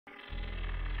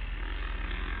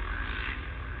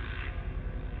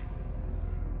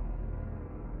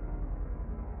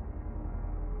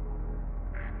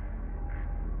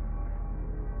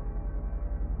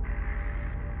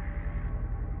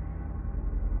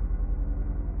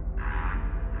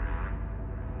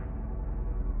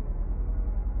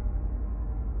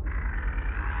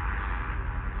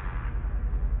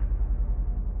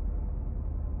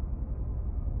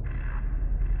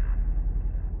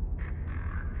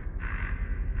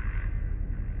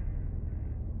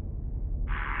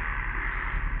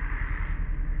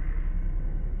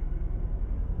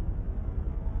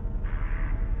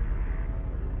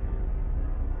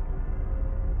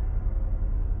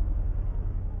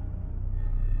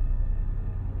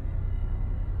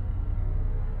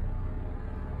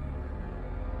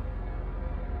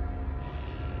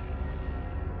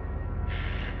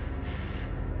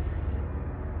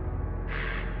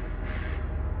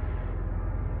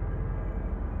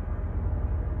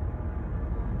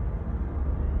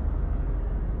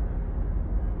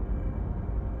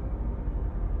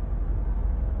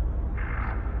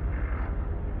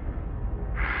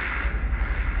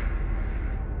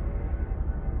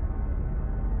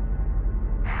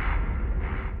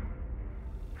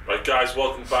Right guys,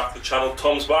 welcome back to the channel.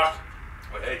 Tom's back.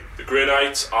 Hey. The Grey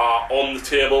Knights are on the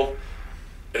table.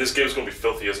 And this game's going to be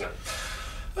filthy, isn't it?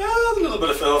 A little bit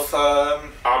of filth.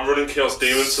 I'm running Chaos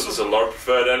Demons, so there's a lot of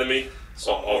preferred enemy,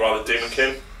 or rather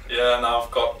Daemonkin. Yeah, now I've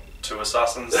got 2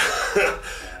 assassins.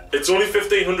 It's only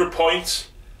 1500 points,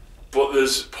 but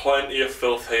there's plenty of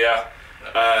filth here.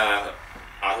 I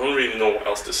don't really know what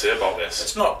else to say about this.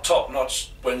 It's not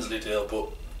top-notch Wensleydale, but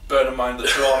bear in mind the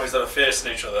 2 armies that are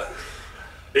facing each other.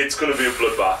 It's going to be a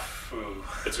bloodbath. Ooh.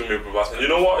 It's going to be a bloodbath. And you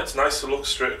know what? It's nice to look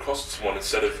straight across at someone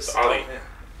instead of Ali. Yeah.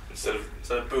 Instead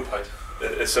of boob height.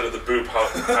 Instead of the boob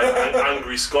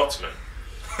angry Scotsman.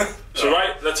 So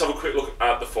right, let's have a quick look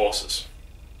at the forces.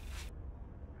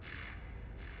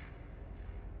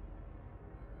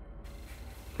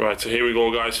 Right, so here we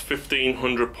go guys,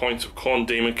 1500 points of Khorne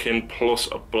Daemonkin plus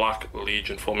a Black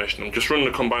Legion formation. I'm just running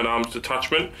a combined arms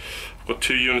detachment. I've got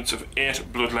 2 units of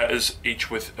 8 Bloodletters, each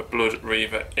with a Blood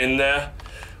Reaver in there.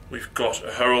 We've got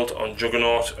a Herald on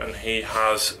Juggernaut, and he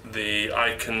has the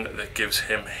icon that gives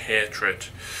him hatred.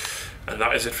 And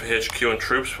that is it for HQ and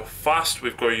troops. For fast,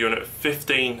 we've got a unit of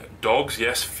 15 dogs,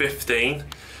 yes, 15.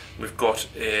 We've got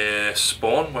a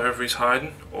Spawn, wherever he's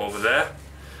hiding, over there.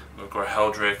 We've got a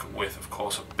Helldrake with, of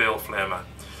course, a Bale Flamer.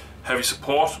 Heavy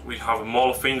support, we have a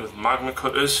Mauler Fiend with Magma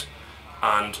Cutters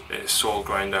and a Soul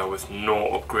Grinder with no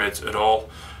upgrades at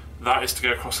all. That is to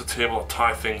get across the table or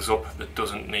tie things up that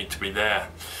doesn't need to be there.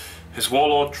 His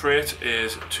Warlord trait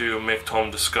is to make Tom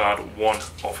discard 1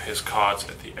 of his cards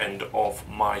at the end of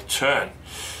my turn.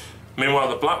 Meanwhile,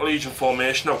 the Black Legion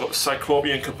formation, I've got the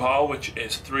Cyclopean Cabal, which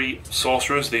is 3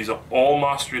 sorcerers. These are all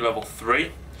mastery level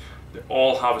 3. They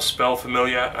all have a spell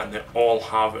familiar, and they all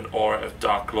have an aura of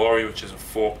Dark Glory, which is a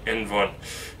 4 invuln.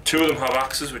 2 of them have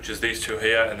axes, which is these 2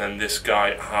 here, and then this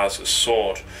guy has a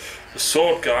sword. The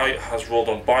sword guy has rolled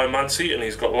on Biomancy, and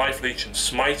he's got Life Leech and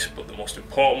Smite, but the most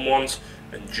important ones,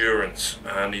 Endurance,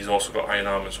 and he's also got Iron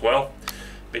Arm as well.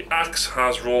 The axe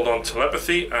has rolled on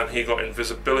Telepathy, and he got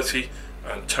Invisibility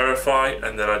and Terrify,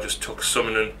 and then I just took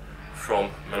Summoning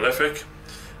from Malefic.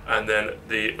 And then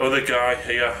the other guy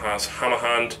here has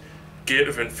Hammerhand, Gate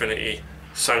of Infinity,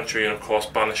 Sanctuary, and of course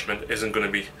Banishment isn't going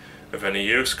to be of any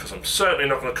use because I'm certainly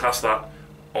not going to cast that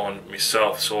on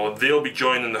myself. So they'll be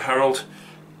joining the Herald,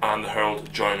 and the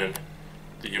Herald joining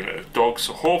the unit of dogs.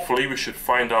 So hopefully we should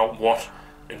find out what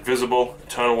Invisible,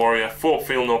 Eternal Warrior, Folk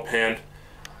Feel No Pain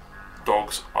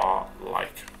dogs are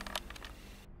like.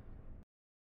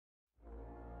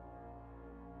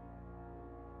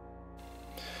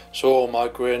 So my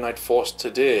Grey Knight force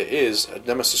today is a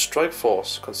Nemesis Strike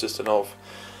Force consisting of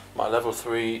my level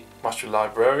 3 Mastery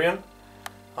Librarian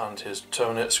and his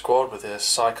Terminator squad with a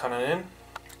Psy Cannon in.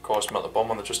 Of course, Melt the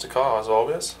Bomb on the Justicar as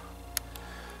always.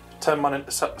 10-man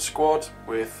Interceptor squad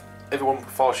with everyone with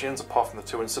falchions apart from the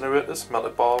 2 Incinerators, Melt the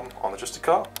Bomb on the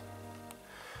Justicar.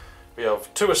 We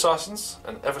have 2 Assassins,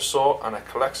 an Eversaw and a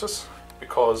Calexis,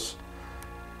 because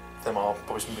them are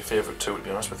probably my favourite 2 to be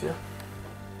honest with you.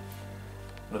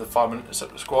 Another 5-man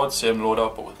Interceptor squad, same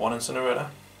loadout but with 1 Incinerator.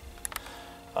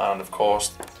 And of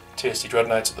course, Tasty Dread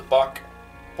Knights at the back,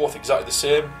 both exactly the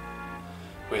same,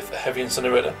 with a heavy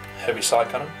Incinerator, heavy Psy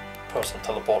Cannon, personal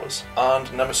teleporters,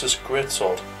 and Nemesis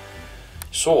Greatsword.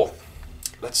 So,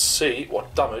 let's see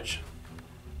what damage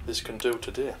this can do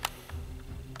today.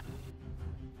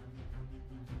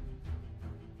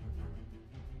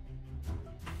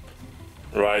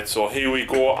 Right, so here we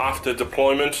go after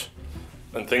deployment,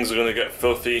 and things are going to get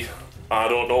filthy. I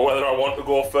don't know whether I want to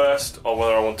go first or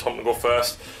whether I want Tom to go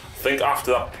first. I think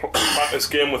after that practice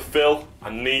game with Phil, I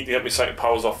need to get my psychic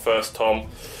powers off first, Tom.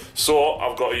 So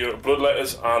I've got a unit of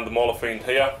Bloodletters and the Mauler Fiend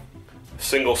here.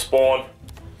 Single spawn.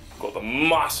 Got the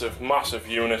massive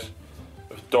unit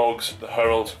of dogs, the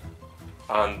Herald,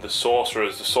 and the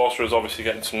Sorcerers. The Sorcerers obviously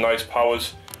getting some nice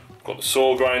powers. We've got the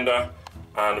Soul Grinder,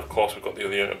 and of course we've got the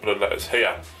other unit of Bloodletters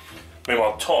here.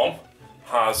 Meanwhile, Tom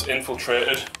has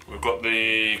infiltrated. We've got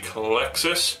the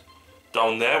Calexis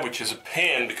down there, which is a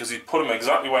pain because he's put him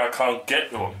exactly where I can't get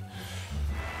to him.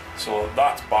 So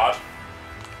that's bad.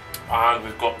 And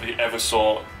we've got the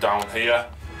Eversaw down here.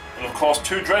 And of course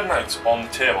 2 Dread Knights on the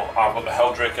table. I've got the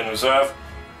Helldrake in reserve,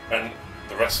 and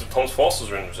the rest of Tom's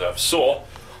forces are in reserve. So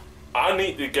I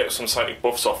need to get some psychic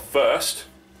buffs off first,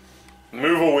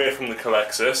 move away from the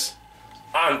Calexis,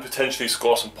 and potentially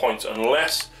score some points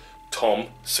unless Tom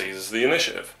seizes the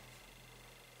initiative.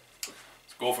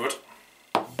 Let's go for it.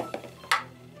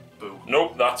 Boo.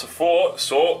 Nope, that's a 4,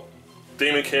 so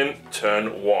Daemonkin,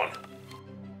 turn 1.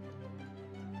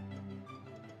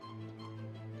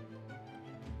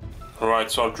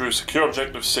 Alright, so I drew secure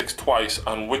objective 6 twice,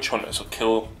 and Witch Hunters will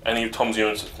kill any of Tom's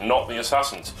units, not the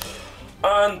Assassins.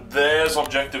 And there's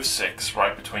objective 6,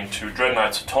 right between two Dread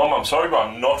Knights. Tom, I'm sorry, but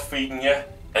I'm not feeding you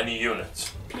any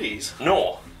units. Please.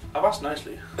 No. I've asked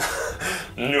nicely.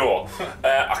 No.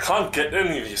 I can't get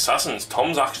any of the assassins.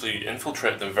 Tom's actually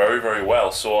infiltrated them very, very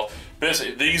well. So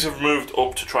basically, these have moved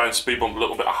up to try and speed bump a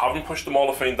little bit. I haven't pushed the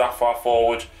Mauler Fiend that far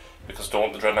forward because I don't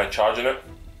want the Dread Knight charging it.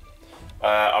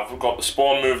 I've got the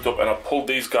spawn moved up and I've pulled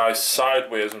these guys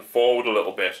sideways and forward a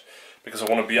little bit because I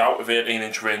want to be out of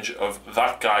 18-inch range of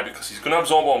that guy because he's going to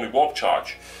absorb all my warp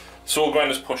charge. Soul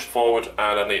Grinder's pushed forward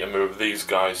and I need to move these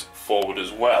guys forward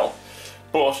as well.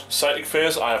 But Psychic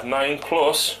Phase, I have 9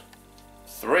 plus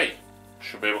 3.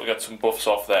 Should be able to get some buffs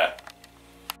off there.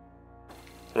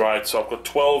 Right, so I've got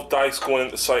 12 dice going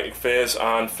into Psychic Phase,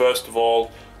 and first of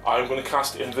all, I'm going to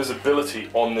cast Invisibility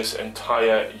on this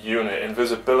entire unit.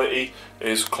 Invisibility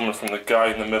is coming from the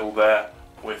guy in the middle there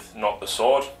with not the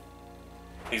sword.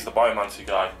 He's the Biomancy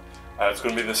guy. It's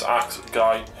going to be this axe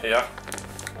guy here.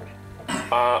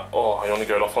 Oh, I only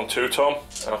got it off on 2, Tom,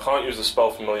 and I can't use the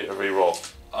spell familiar to reroll.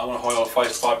 I want to hold out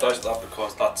 5 dice at that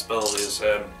because that spell is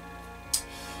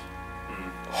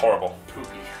horrible.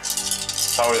 poopy.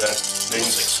 How then?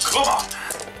 Means Come on!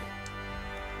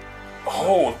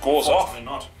 oh, it goes off. Unfortunately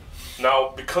not.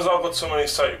 Now, because I've got so many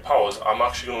psychic powers, I'm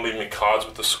actually going to leave me cards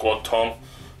with the squad, Tom,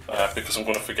 because I'm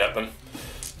going to forget them.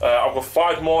 I've got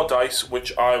 5 more dice,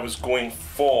 which I was going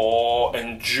for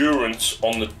endurance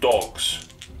on the dogs.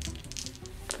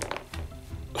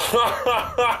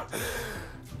 I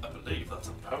believe that's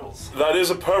a perils. That is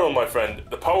a peril, my friend.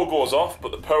 The power goes off,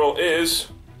 but the peril is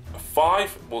a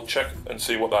 5. We'll check and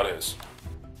see what that is.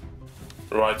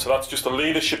 Right, so that's just a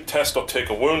leadership test or take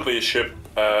a wound. Leadership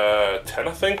 10,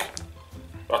 I think.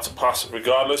 That's a pass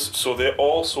regardless. So they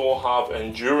also have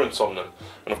endurance on them.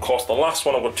 And of course, the last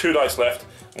one, I've got 2 dice left.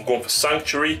 I'm going for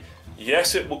Sanctuary.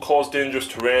 Yes, it will cause dangerous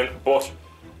terrain, but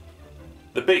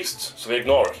the beasts, so they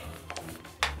ignore it.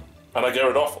 And I get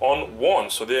it off on 1.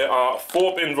 So they are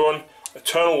 4 bin run,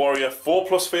 Eternal Warrior, 4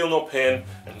 plus feel no pain,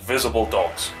 Invisible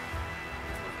dogs.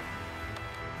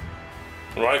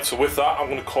 Right, so with that I'm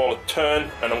going to call a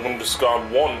turn and I'm going to discard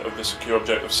 1 of the secure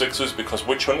objective 6s because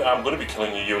Witch Hunt, I'm going to be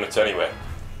killing your units anyway.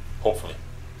 Hopefully.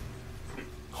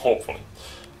 Hopefully.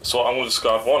 So I'm going to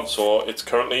discard 1, so it's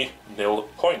currently 0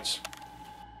 points.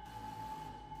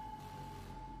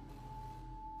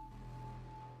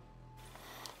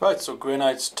 Right, so Grey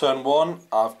Knight's turn 1.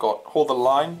 I've got Hold the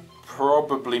Line.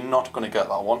 Probably not going to get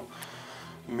that one.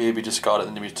 Maybe discard it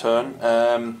in the return.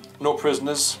 No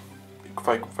prisoners.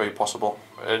 Very, very possible.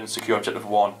 In secure objective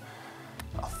 1.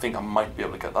 I think I might be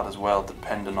able to get that as well,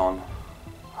 depending on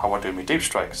how I do my deep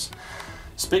strikes.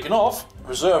 Speaking of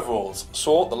reserve rolls,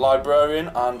 so the Librarian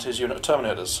and his unit of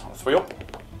Terminators, 3 up,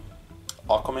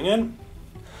 are coming in.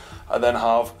 I then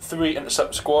have 3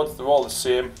 Interceptor squads. They're all the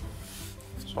same.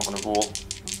 So I'm going to roll.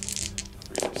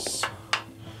 Yes.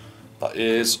 That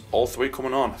is all 3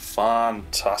 coming on.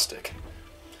 Fantastic.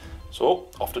 So,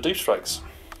 off to deep strikes.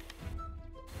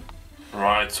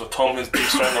 Right, so Tom has deep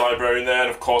strike the Librarian there, and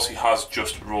of course he has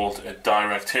just rolled a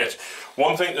direct hit.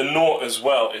 One thing to note as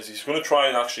well is he's going to try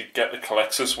and actually get the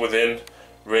Colexus within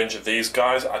range of these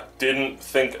guys. I didn't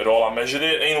think at all. I measured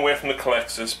 18 away from the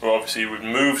Colexus, but obviously he would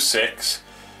move 6,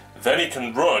 then he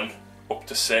can run up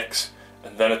to 6,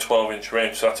 and then a 12-inch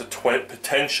range. So that's a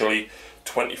potentially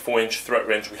 24-inch threat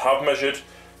range. We have measured.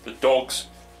 The dogs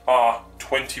are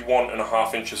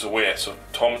 21.5 inches away, so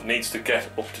Tom needs to get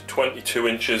up to 22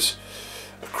 inches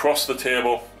across the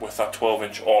table with that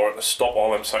 12-inch aura to stop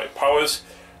all them psychic powers.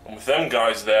 And with them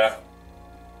guys there,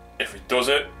 if he does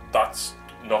it, that's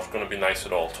not going to be nice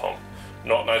at all, Tom.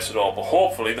 Not nice at all. But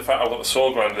hopefully the fact I've got the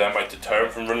Soul Grinder there might deter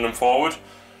him from running them forward.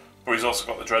 But he's also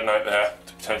got the Dread Knight there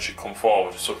to potentially come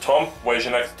forward. So Tom, where's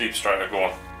your next deep striker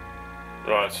going?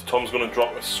 Right, so Tom's going to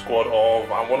drop a squad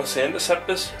of, I want to say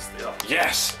Interceptors? Yes, they are.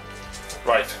 Yes!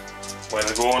 Right, where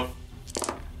they're going.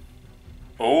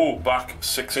 Oh, back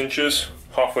 6 inches,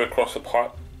 halfway across the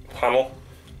panel.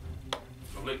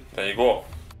 Lovely. There you go.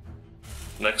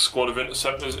 Next squad of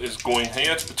Interceptors is going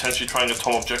here to potentially try and get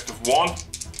Tom objective 1.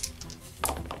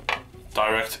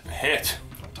 Direct hit.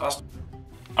 Fantastic.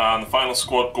 And the final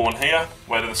squad going here.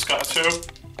 Where do they scatter to?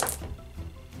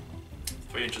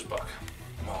 3 inches back.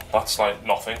 Well, that's like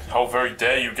nothing. How very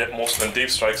dare you get most of them deep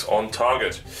strikes on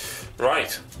target.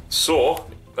 Right, so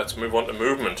let's move on to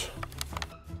movement.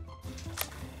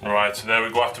 Right, so there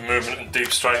we go after movement and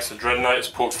deep strikes. The Dread Knight is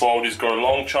put forward. He's got a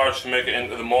long charge to make it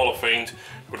into the Mauler Fiend,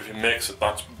 but if he makes it,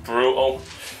 that's brutal.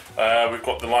 We've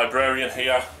got the Librarian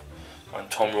here, and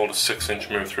Tom rolled a 6-inch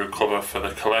move through cover for the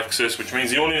Colexus, which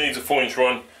means he only needs a 4-inch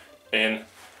run in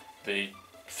the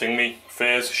thingy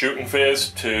phase, shooting phase,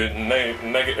 to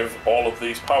negative all of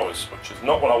these powers, which is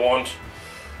not what I want.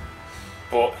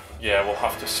 But yeah, we'll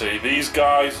have to see. These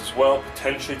guys as well,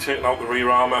 potentially taking out the rear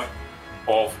armour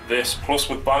of this, plus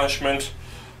with banishment.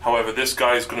 However, this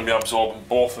guy is going to be absorbing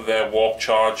both of their warp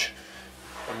charge.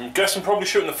 I'm guessing probably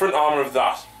shooting the front armour of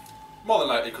that. More than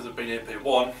likely because it'd be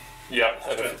AP1. Yep.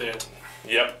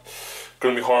 Yep.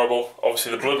 Going to be horrible.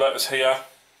 Obviously the bloodletter's here.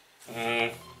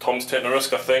 Tom's taking a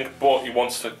risk, I think, but he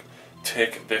wants to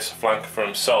take this flank for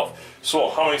himself. So,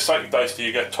 how many psychic dice do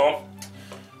you get, Tom?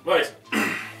 Right.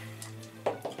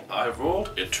 I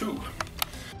rolled a 2.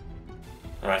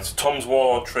 Right, so Tom's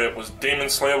warlord trait was Demon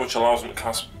Slayer, which allows him to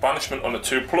cast Banishment on a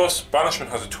 2+.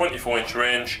 Banishment has a 24-inch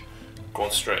range,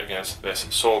 going straight against this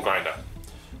Soul Grinder.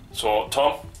 So,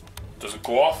 Tom, does it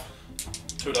go off?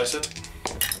 2 dice it.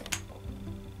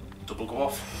 Double go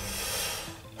off.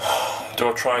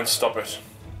 Don't try and stop it.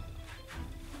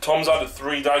 Tom's added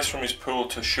 3 dice from his pool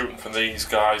to shooting for these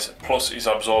guys, plus he's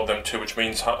absorbed them 2, which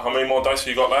means how many more dice have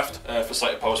you got left? For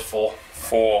sleight of powers 4.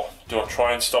 4. Don't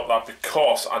try and stop that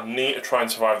because I need to try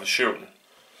and survive the shooting.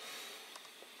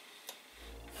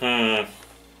 Have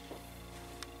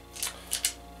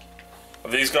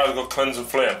these guys got Cleanse and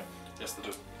Flame? Yes, they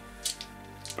do.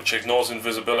 Which ignores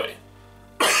invisibility.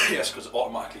 Yes, because it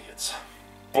automatically hits.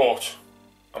 But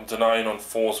I'm denying on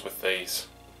 4s with these.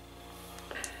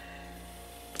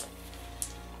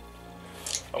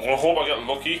 I'm going to hope I get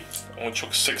lucky. I'm going to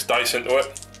chuck 6 dice into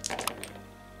it.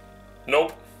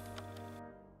 Nope.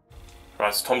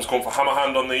 Right, so Tom's going for Hammer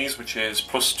Hand on these, which is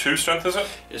 +2 strength, is it?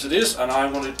 Yes, it is, and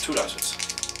I'm going to 2 dice it.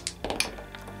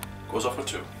 Goes off with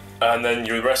 2. And then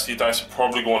the rest of your dice are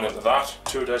probably going into that.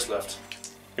 2 dice left.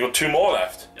 You got 2 more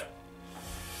left? Yeah.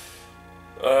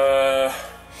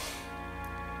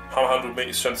 Hammer Hand would make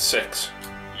your strength 6.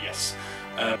 Yes.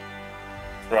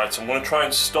 Right, so I'm going to try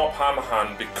and stop Hammer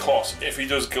Hand because if he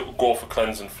does go for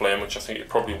Cleanse and Flame, which I think he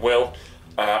probably will,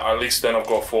 at least then I've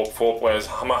got 4, whereas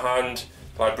Hammer Hand,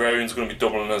 Librarian's going to be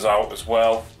doubling us out as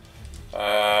well.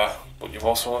 But you've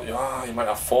also, you might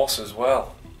have Force as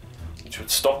well, which would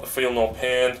stop the Feel No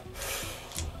Pain.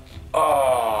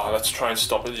 Let's try and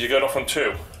stop it. Did you get off on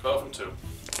 2? Got off on 2.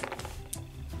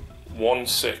 1,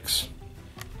 6.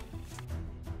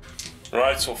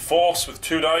 Right, so Force with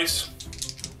 2 dice.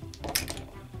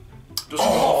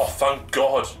 Oh, thank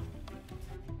God.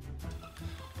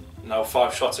 Now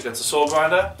 5 shots against the Soul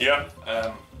Grinder. Yeah.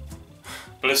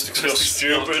 Ballistic skill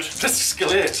stupid. Ballistic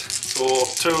skill 8. So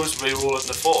 2s reroll it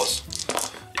into 4s.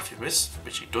 If you miss,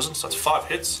 which he doesn't, so that's 5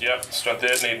 hits. Yeah, strength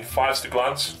 8 needing 5s to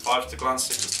glance. 5s to glance,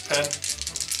 6s to pen.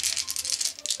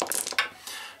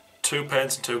 2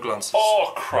 pens and 2 glances.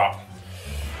 Oh crap.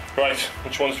 Right,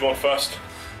 which ones do you want first?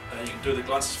 You can do the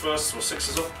glances first, so 6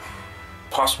 is up.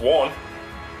 Pass 1.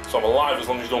 So I'm alive as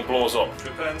long as you don't blow us up.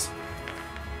 2 pens.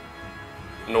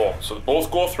 No, so they both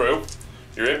go through.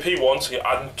 You're AP 1, so you're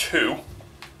adding 2.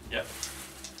 Yeah.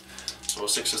 So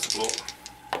 6 is to blow.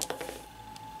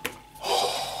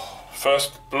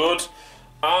 First blood,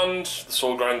 and the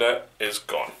Soul Grinder is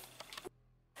gone.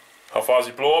 How far does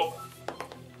he blow up?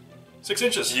 6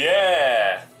 inches.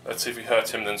 Yeah! Let's see if we hurt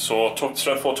him then. So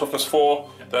strength 4, toughness 4.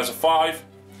 Yeah. There's a 5.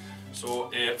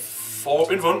 So a 4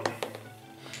 up in front.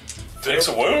 Takes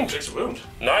a wound. Takes a wound.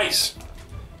 Nice.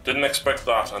 Didn't expect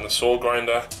that, and the Soul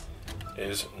Grinder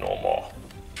is no more.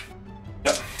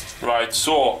 Yep. Right,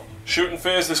 so shooting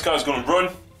phase. This guy's going to run.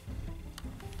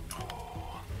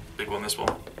 Oh, big one. This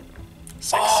one.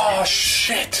 6. Oh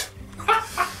shit!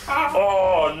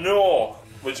 Oh no!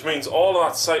 Which means all of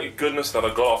that psychic goodness that I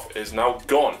got off is now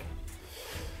gone.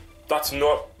 That's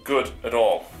not good at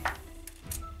all.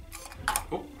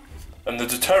 Ooh. And the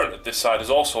deterrent at this side is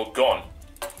also gone.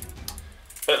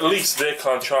 At least they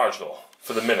can't charge though,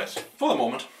 for the minute. For the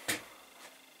moment.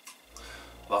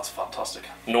 That's fantastic.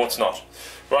 No, it's not.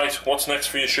 Right, what's next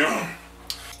for your shooting?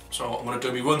 So I'm going to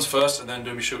do my runs first and then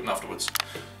do my shooting afterwards.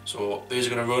 So these are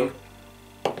going to run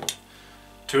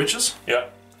 2 inches. Yeah.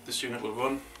 This unit will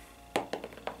run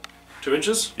 2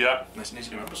 inches. Yeah. Nice and easy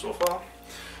to remember so far.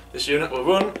 This unit will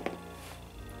run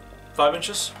 5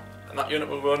 inches. And that unit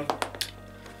will run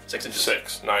 6 inches.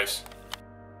 6, nice.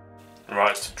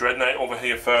 Right, Dread Knight over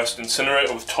here first.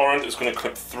 Incinerator with Torrent is going to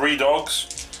clip 3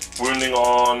 dogs. Wounding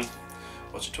on...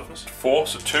 What's your toughness? 4,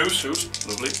 so 2s. 2s,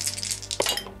 lovely.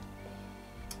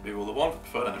 Reroll the 1,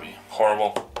 preferred enemy.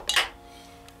 Horrible.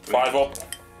 5 up.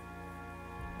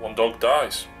 1 dog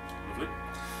dies. Lovely.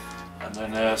 And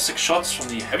then 6 shots from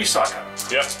the heavy side cannon.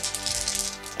 Yep.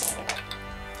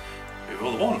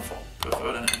 Reroll the 1 for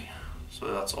preferred enemy.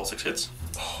 So that's all 6 hits.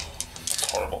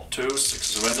 That's horrible. 2,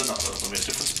 6 is a render, that doesn't make a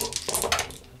difference, but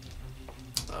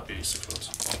that'd be 6 rolls.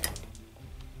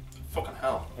 Fucking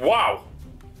hell. Wow!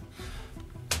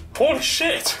 Holy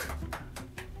shit!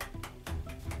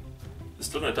 They're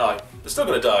still gonna die. They're still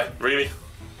gonna die. Really?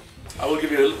 I will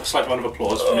give you a slight round of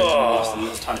applause for making it last a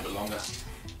little tiny bit longer.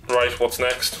 Right, what's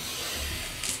next?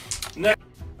 Next.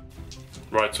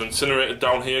 Right, so Incinerator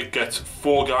down here gets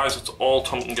 4 guys. That's all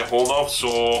Tom can get hold of.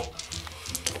 So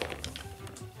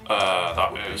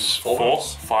that is 4.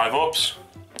 5 ups.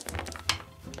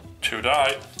 2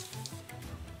 die.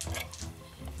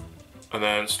 And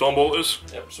then Storm Bolters.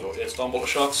 Yep, so 8 Storm Bolter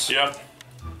shots. Yep.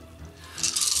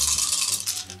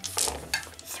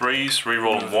 3s,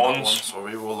 reroll 1s. So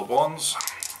reroll the 1s.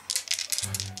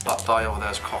 That die over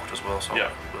there is cocked as well, so yeah.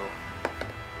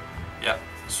 Yeah,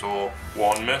 so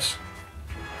 1 miss.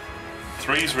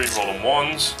 3s, reroll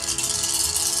 1s.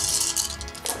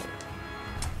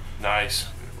 Nice.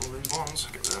 Reroll these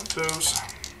 1s, get rid of them 2s.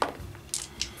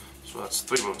 So that's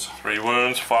 3 wounds. 3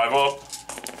 wounds, 5 up.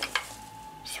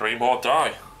 3 more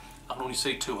die. I can only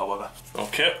see 2, however.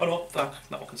 Okay. Oh no, that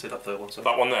one can see that 3rd one. So.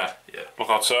 That one there? Yeah. Look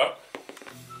out, sir.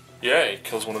 Yeah, he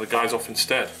kills one of the guys off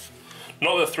instead.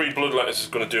 Not that 3 bloodletters is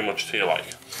going to do much to you,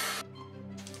 like.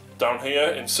 Down here,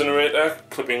 Incinerator,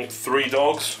 clipping 3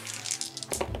 dogs.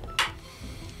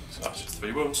 So that's just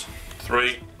 3 wounds.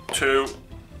 3, 2,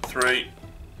 3.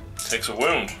 Takes a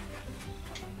wound.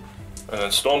 And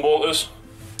then Storm Bolters.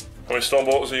 How many Storm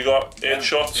Bolters have you got? 8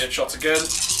 shots. 8 shots again.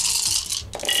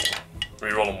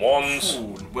 Rerolling 1s.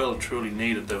 Ooh, well, truly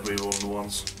needed the rerolling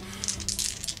 1s.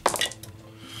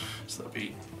 So that'd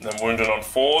be. Then wounded on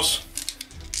 4s.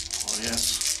 Oh yes.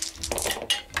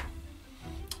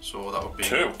 So that would be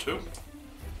 2. 2.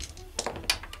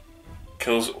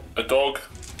 Kills a dog.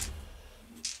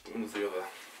 Wounds the other.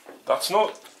 That's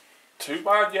not too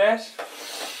bad yet.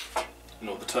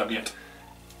 No, the turn yet.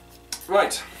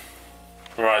 Right.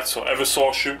 Right, so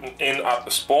Eversaw shooting in at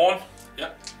the spawn.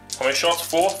 Yep. How many shots?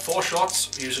 4? 4 shots,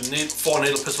 using 4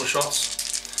 needle pistol shots.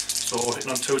 So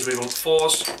hitting on 2s, we want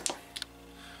 4s.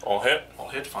 All hit. All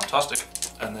hit, fantastic.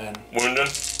 And then Wounding.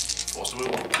 force the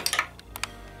wound.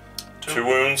 2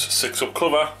 wounds, 6 up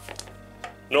cover.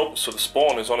 Nope, so the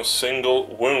spawn is on a single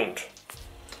wound.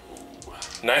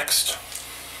 Next.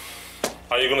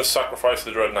 Are you going to sacrifice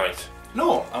the Dread Knight?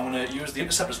 No, I'm going to use the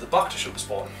interceptors at the back to shoot the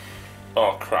spawn.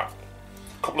 Oh crap.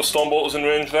 Couple of Storm Bolters in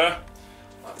range there.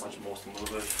 I imagine most of them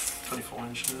will be 24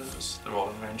 inches. They're all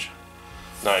in range.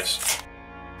 Nice.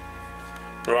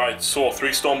 Right, so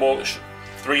 3 Storm Bolters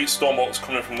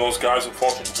coming from those guys.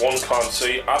 Unfortunately, 1 can't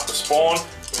see at the spawn.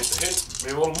 Wait to hit.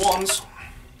 Reroll 1s.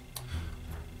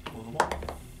 Roll them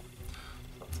up.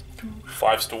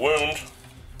 5's to wound.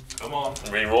 Come on.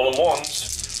 Rerolling 1s.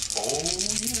 Oh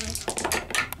yeah.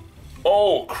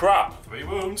 Oh crap. 3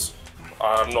 wounds.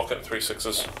 I'm not getting 3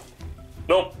 6s.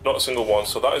 Nope, not a single one.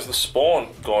 So that is the spawn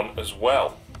gone as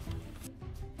well.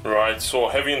 Right, so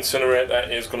Heavy Incinerator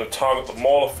is going to target the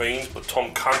Mauler Fiends, but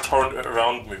Tom can torrent it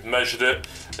around. We've measured it.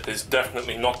 It is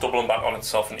definitely not doubling back on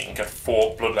itself, and you can get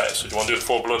 4 bloodletters. So do you want to do the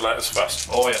 4 bloodletters first?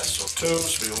 Oh yes, so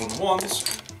 2s, reroll the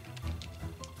 1s.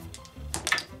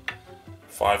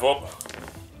 5 up.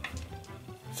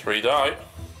 3 die.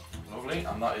 Lovely,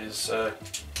 and that is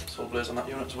Soul Blaze on that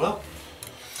unit as well.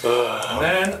 And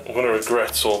then I'm going to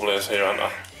regret Soul Blaze here, aren't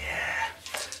I?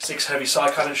 6 heavy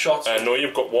side cannon shots. No,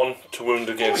 you've got 1 to wound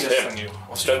against yes, him. thank you.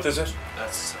 What strength is it?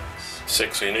 That's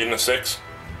 6, so you're needing a 6.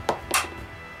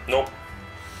 Nope.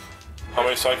 How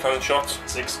many side cannon shots?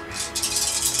 6.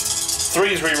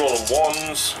 3's rerolling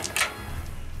 1s.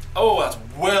 Oh, that's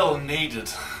well needed.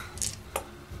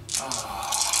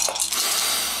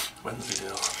 When's we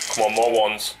do? Come on, more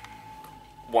 1s.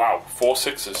 Wow, 4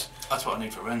 6s. That's what I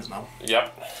need for Rens now.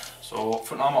 Yep. So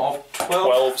front armor of 12.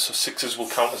 12, so 6s will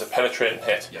count as a penetrating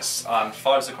hit. Yes, and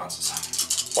 5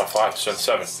 sequences. Why 5? So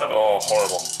 7. 7. Oh,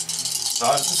 horrible. 5s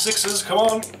and 6s, come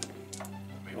on.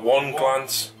 1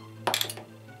 glance.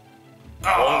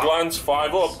 1 glance,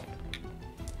 5 up.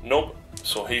 Nope.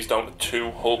 So he's down to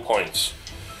 2 hull points.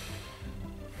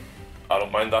 I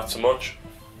don't mind that so much.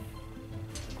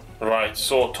 Right,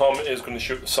 so Tom is going to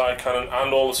shoot the side cannon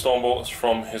and all the storm bolters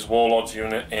from his Warlord's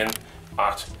unit in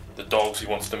at the dogs. He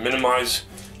wants to minimise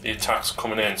the attacks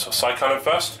coming in. So side cannon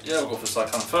first. Yeah, we'll go for the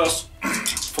side cannon first.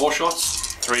 4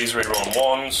 shots. 3's rerolling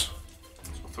 1s.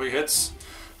 So 3 hits.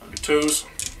 That'll be 2s.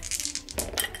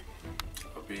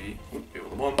 That'll be with the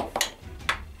 1.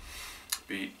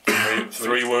 Be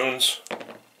 3 wounds.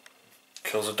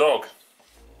 Kills a dog.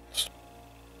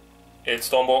 8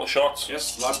 storm bolter shots.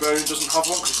 Yes, Librarian doesn't have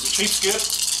one because he's a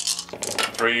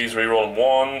cheapskate. 3's rerolling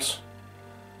 1s.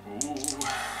 Ooh.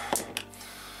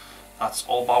 That's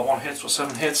all by 1 hit, so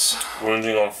 7 hits.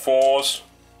 Wounding on 4s.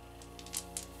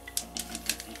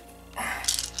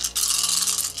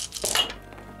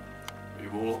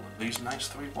 Reroll these nice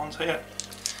 3 ones here.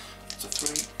 It's a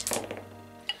 3.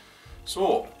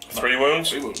 So 3 wounds.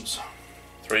 3 wounds.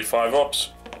 3 5-ups.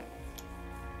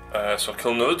 So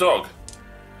kill another dog.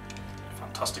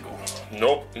 Fantastical.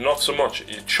 Nope, not so much.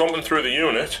 You're chomping through the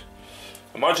unit.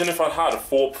 Imagine if I'd had a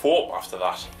 4 after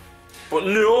that. But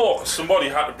no, somebody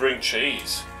had to bring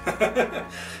cheese.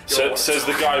 Says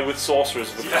the guy with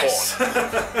sorcerers of the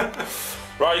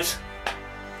Khorne. Right,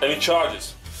 any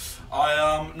charges? I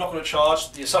am not going to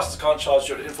charge. The assassins can't charge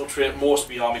due to infiltrate. Most of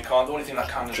the army can't. The only thing that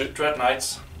can is Dread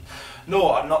Knights.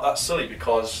 No, I'm not that silly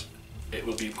because it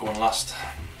will be going last.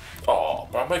 Oh,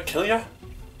 but I might kill you.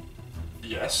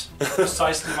 Yes,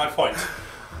 precisely my point.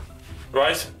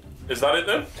 Right, is that it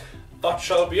then? That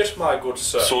shall be it, my good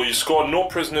sir. So you scored no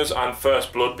prisoners and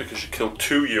first blood because you killed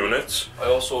 2 units. I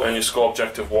also... And you score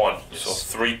objective 1, yes. so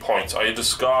 3 points. Are you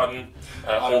discarding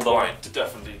hold the line?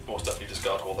 Definitely, most definitely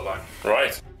discard hold the line.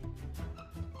 Right.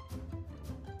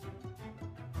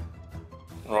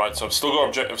 Right, so I've still got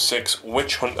objective 6,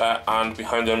 Witch Hunter and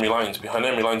behind enemy lines. Behind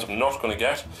enemy lines I'm not going to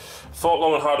get. Thought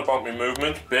long and hard about my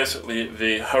movement. Basically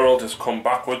the Herald has come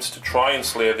backwards to try and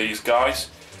slay these guys.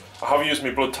 I have used my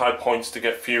blood type points to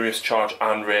get Furious Charge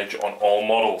and Rage on all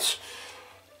models.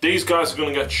 These guys are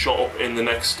going to get shot up in the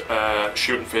next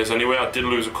shooting phase anyway. I did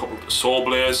lose a couple to Soul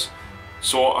Blaze,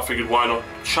 so I figured why not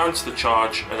chance the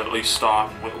charge and at least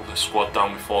start whittle the squad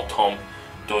down before Tom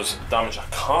does damage. I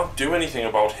can't do anything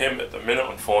about him at the minute,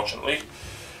 unfortunately.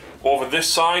 Over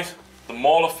this side, the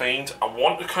Mauler Fiend, I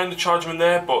want to kind of charge him in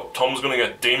there, but Tom's going to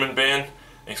get Demon Bane, and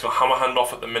he's got Hammer Hand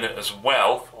off at the minute as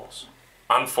well. Force.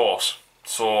 And Force.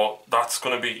 So that's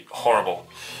going to be horrible.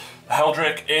 The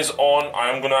Helldrake is on. I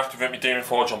am going to activate my Demon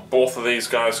Forge on both of these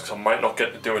guys because I might not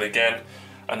get to do it again.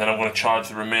 And then I'm going to charge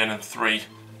the remaining 3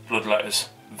 Bloodletters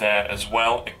there as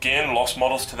well. Again, lost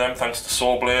models to them thanks to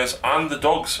Soul Blaze. And the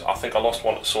dogs, I think I lost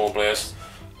one to Soul Blaze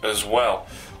as well.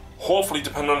 Hopefully,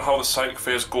 depending on how the Psychic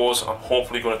phase goes, I'm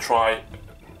hopefully going to try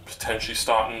potentially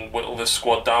start and whittle this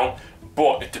squad down.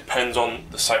 But it depends on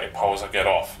the Psychic powers I get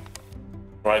off.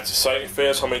 Right, so Psychic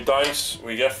phase, how many dice?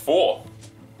 We get 4.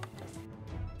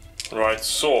 Right,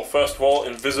 so first of all,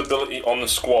 invisibility on the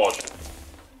squad.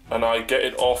 And I get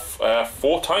it off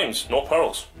 4 times, no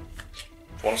perils. Do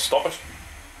you want to stop it?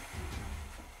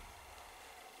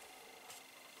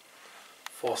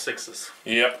 4 6s.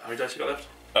 Yep. How many dice you got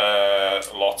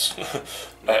left? Lots.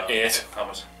 8. How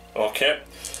much? Okay.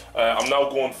 I'm now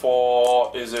going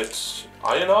for, is it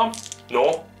Iron Arm?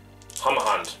 No. Hammer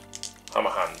Hand. Hammer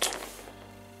Hand.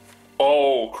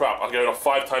 Oh crap, I get it off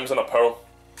 5 times in a peril.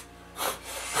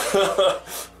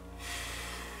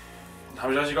 How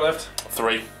many dice you got left?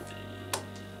 3. Are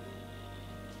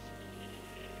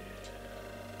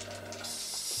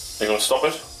you going to stop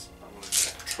it? I'm going to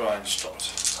try and stop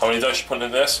it. How many dice you putting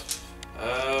in this? 4.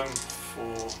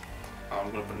 I'm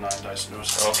going to put 9 dice in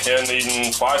those. Okay,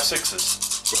 needing 5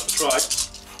 6s. Try.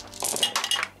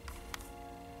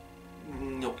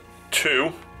 Nope.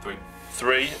 2.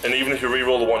 3, and even if you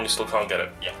re-roll the 1, you still can't get it.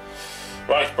 Yeah.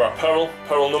 Right, we're at peril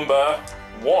number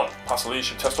 1. Pass the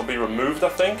leadership test will be removed, I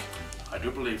think. I do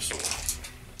believe so.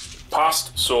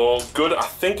 Passed, so good. I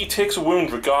think he takes a wound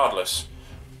regardless.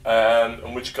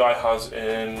 And which guy has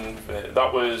in...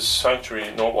 that was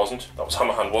Sanctuary, no it wasn't. That was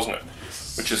Hammerhand, wasn't it?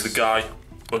 Yes. Which is the guy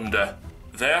under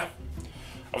there.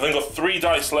 I've then got 3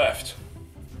 dice left.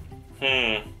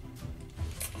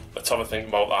 Let's have a think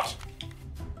about that.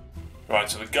 Right,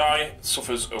 so the guy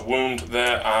suffers a wound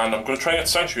there, and I'm going to try and get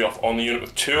Sanctuary off on the unit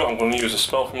with 2. I'm going to use a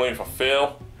spell from if I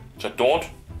fail, which I don't.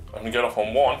 I'm going to get off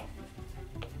on 1.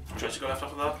 What you got left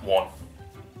after that? 1.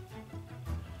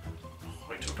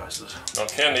 Wait, 2 dice.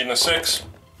 Okay, I'm needing a 6.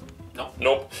 Nope.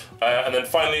 Nope. And then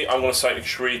finally, I'm going to Psychic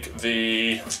Shriek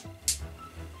the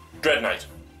Dread Knight,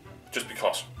 just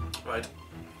because. Right.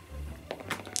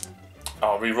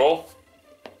 I'll re-roll.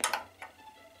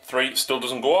 3 still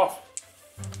doesn't go off.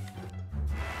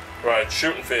 Right,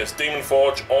 shooting phase, Demon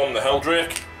Forge on the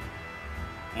Helldrake.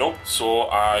 Nope, so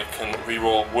I can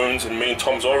re-roll wounds, and me and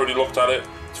Tom's already looked at it.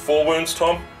 It's 4 wounds,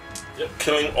 Tom. Yep.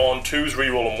 Killing on 2s,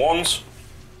 re-rolling 1s.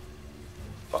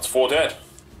 That's 4 dead.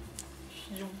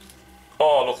 Yep.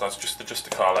 Oh, look, that's just the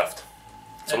car left.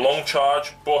 It's a long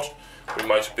charge, but we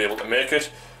might be able to make it.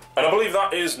 And I believe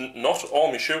that is not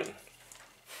all my shooting.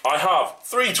 I have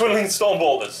 3 Twinling Storm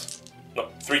Boulders. No,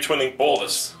 3 Twinling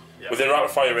Boulders. Yep. Within rapid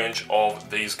fire range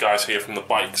of these guys here from the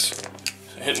bikes.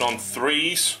 So hitting on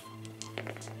 3s.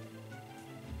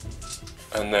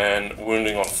 And then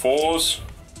wounding on 4s.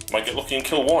 Might get lucky and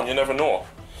kill 1, you never know.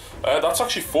 That's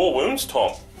actually 4 wounds,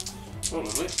 Tom. Oh,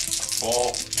 lovely.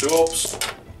 4 2 ups.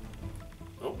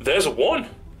 Oh, there's a 1. And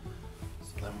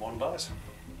then 1 dice.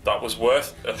 that was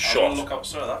worth a shot. I'll look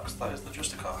outside of that because that is the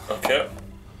Justicar. Okay.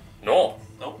 No.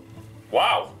 Nope.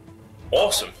 Wow.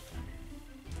 Awesome.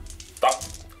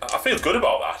 I feel good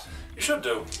about that. You should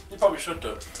do. You probably should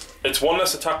do. It's one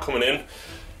less attack coming in.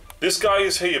 This guy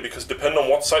is here because depending on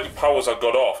what psychic powers I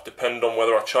got off, depending on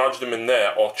whether I charged him in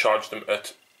there or charged him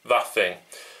at that thing.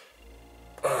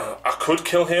 I could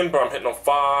kill him, but I'm hitting on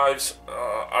 5s.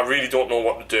 I really don't know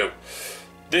what to do.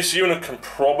 This unit can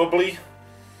probably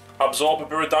absorb a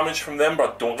bit of damage from them, but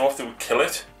I don't know if they would kill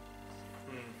it.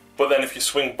 But then if you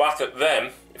swing back at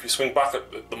them, if you swing back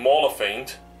at the Mauler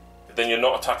Fiend, then you're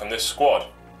not attacking this squad.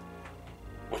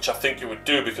 Which I think you would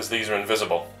do because these are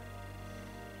invisible.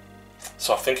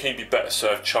 So I think he'd be better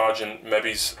served charging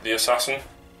maybe the Assassin.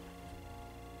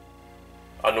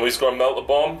 I know he's got a Melter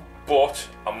Bomb, but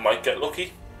I might get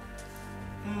lucky.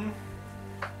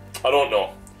 I don't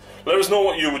know. Let us know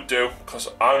what you would do, because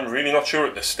I'm really not sure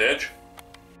at this stage.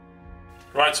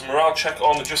 Right, so morale check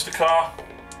on the Justicar.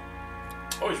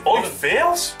 Oh, he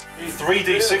fails?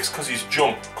 3d6 because he's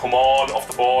jumped. Come on, off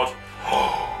the board.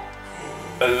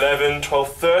 11,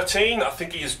 12, 13. I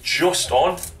think he is just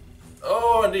on.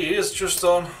 Oh, and he is just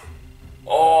on.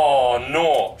 Oh,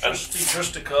 no.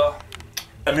 Justicar.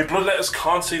 And my bloodletters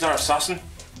can't see their assassin.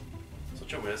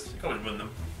 Such a waste. You can't even win them.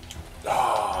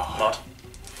 Ah, Not.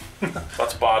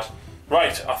 that's bad.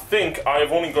 Right, I think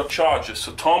I've only got charges.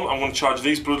 So Tom, I'm going to charge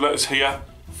these bloodletters here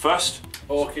first.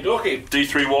 Okie dokie.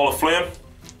 D3 Wall of Flame.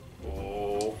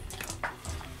 Oh.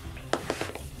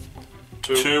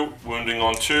 2. Wounding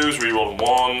on 2s, rerolling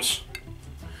 1s.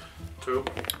 2.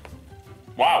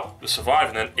 Wow, the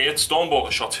surviving then 8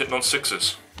 Stormbolter shots hitting on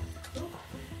 6s.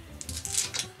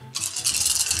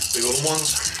 Rerolling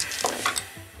 1s.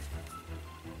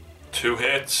 2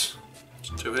 hits.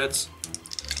 2 hits.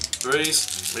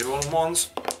 3s. Rerolling 1s.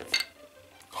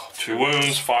 2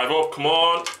 wounds, 5 up, come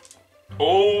on.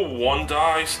 Oh, 1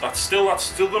 dice. That's still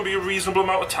going to be a reasonable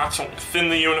amount of attacks. I'm going to thin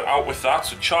the unit out with that.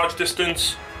 So charge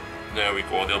distance. There we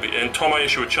go, they'll be in. Tom, I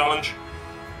issue a challenge.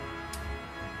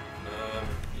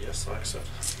 Yes, I accept.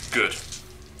 Good.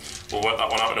 We'll work that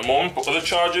one out in a moment. But other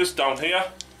charges down here.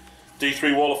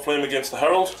 D3 Wall of Flame against the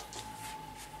Herald.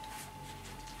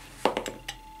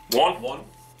 1.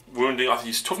 Wounding, I think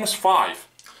he's toughness 5.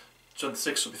 So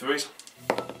 6 will be 3s.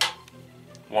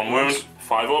 1 wound,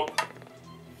 5 up.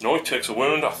 No, he takes a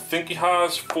wound. I think he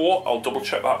has 4. I'll double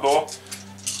check that though.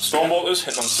 Stormbolters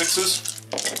hit on 6s.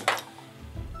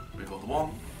 Reroll the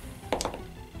 1.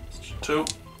 2.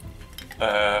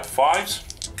 5s.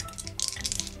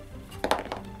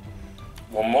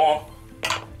 1 more.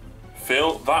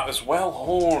 Fail that as well.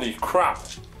 Holy crap.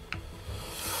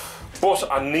 But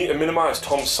I need to minimise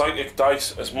Tom's psychic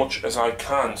dice as much as I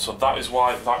can, so that is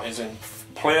why that is in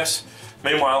place.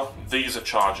 Meanwhile, these are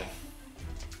charging.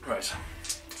 Right.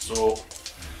 So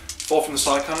 4 from the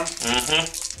side cannon.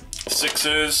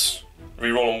 6s,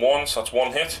 rerolling 1, so that's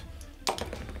 1 hit.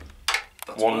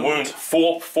 That's 1 wound.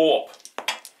 4 up.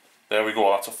 There we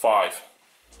go, that's a 5.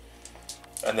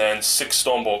 And then 6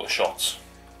 Stormbolter shots.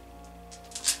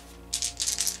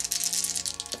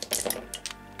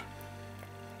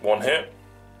 1 hit.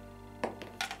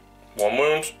 1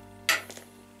 wound.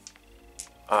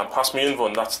 And pass me Invo,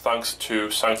 and that's thanks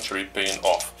to Sanctuary being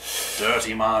off.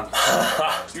 Dirty man.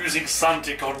 Using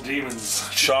Santic on demons.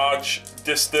 Charge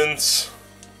distance.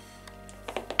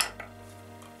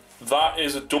 That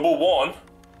is a double 1,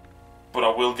 but I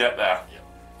will get there. Yep.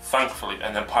 Thankfully,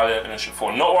 and then pilot initiative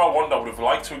 4. Not what I want, I would have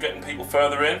liked to have gotten people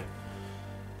further in,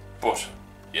 but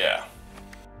yeah.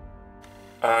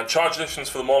 And charge distance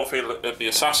for the Mauler Field at the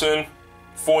Assassin,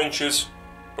 4 inches,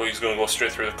 but he's going to go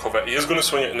straight through the cover. He is going to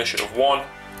swing at initiative 1,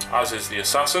 as is the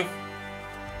Assassin,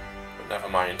 but never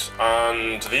mind.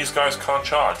 And these guys can't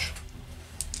charge,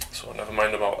 so never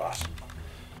mind about that.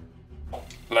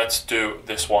 Let's do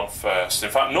this one first.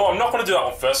 In fact, no, I'm not going to do that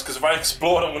one first, because if I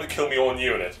explode, I'm going to kill my own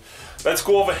unit. Let's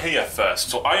go over here first.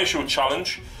 So I issue a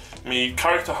challenge. My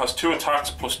character has 2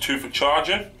 attacks plus 2 for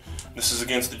charging. This is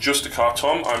against the Justicar,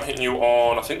 Tom. I'm hitting you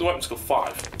on, I think the weapon skill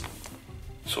 5.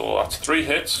 So that's 3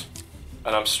 hits,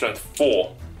 and I'm strength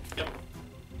 4. Yep.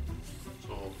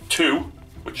 So 2,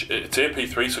 which it's AP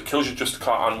 3, so it kills your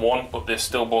Justicar and 1, but they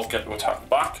still both get to attack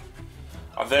back.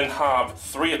 I then have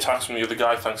 3 attacks from the other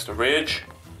guy thanks to Rage.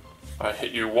 I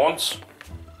hit you once,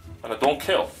 and I don't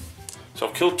kill. So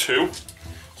I've killed 2.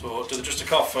 So do the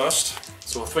Justicar first.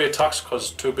 So 3 attacks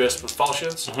because 2 base with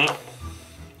Falchions.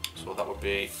 So that would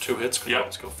be 2 hits because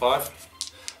weapon skill 5.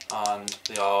 And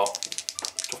they are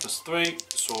toughness 3,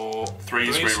 so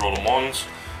 3s, rerolling 1s.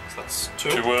 So that's 2.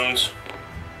 2 wounds.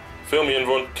 Fail me in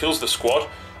run, kills the squad.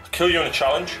 I kill you in a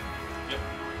challenge. Yep.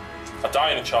 I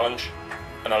die in a challenge.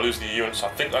 and I lose the unit, so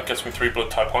I think that gets me 3 blood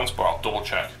type points, but I'll double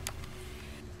check.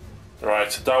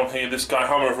 Right, so down here, this guy,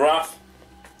 Hammer of Wrath,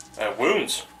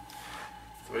 wounds.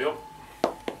 3 up.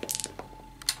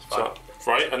 So,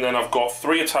 right, and then I've got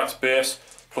 3 attacks base,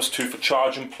 plus 2 for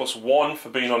charging, plus 1 for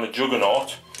being on a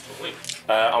Juggernaut.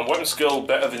 I'm weapon skill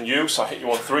better than you, so I hit you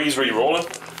on 3s, re-rolling.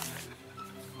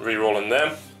 Re-rolling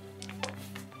them.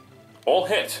 All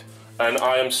hit. And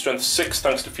I am strength 6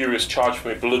 thanks to Furious Charge for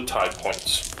my blood type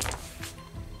points.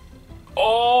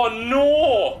 Oh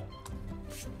no!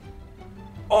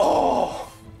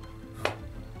 Oh!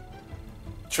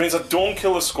 Which means I don't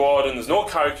kill the squad and there's no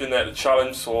character in there to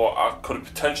challenge, so I could have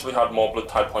potentially had more blood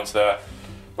type points there.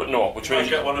 But no, which means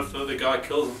you get one if the other guy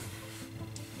kills him.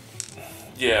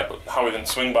 Yeah, but how we then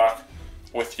swing back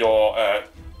with your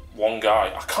one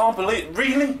guy. I can't believe,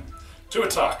 really? 2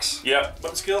 attacks. Yeah.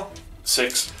 Weapon skill?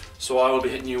 6. So I will be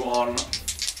hitting you on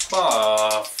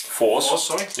 4s. 4s,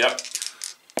 sorry. Yep.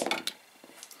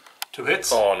 2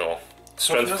 hits. Oh no.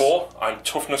 Strength Toughness? 4, I'm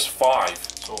toughness 5.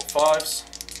 So 5s.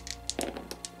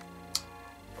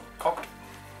 Cocked.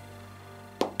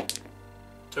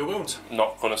 2 wounds.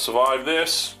 Not gonna survive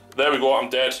this. There we go, I'm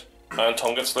dead. And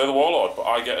Tom gets Slay the Warlord, but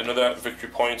I get another victory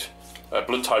point,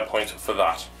 blood type point for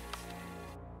that.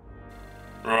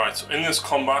 Right, so in this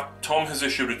combat, Tom has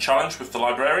issued a challenge with the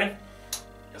Librarian.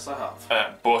 Yes, I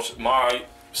have. But my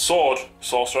sword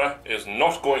sorcerer is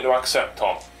not going to accept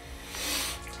Tom.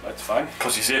 That's fine.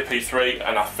 Because he's AP 3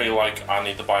 and I feel like I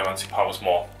need the Biomancy powers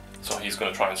more. So he's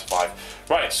going to try and survive.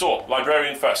 Right, so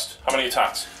Librarian first. How many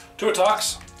attacks? 2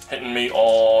 attacks. Hitting me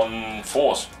on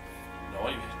 4s. No,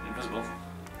 you're invisible.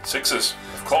 6s,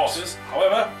 of course. 6s.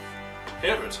 However,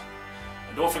 hatred.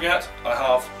 And don't forget, I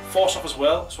have force up as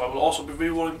well, so I will also be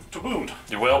rerolling to wound.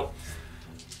 You will.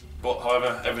 But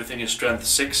however, everything is strength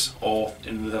 6, or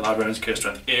in the Librarian's case,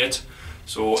 strength 8.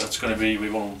 So it's going to be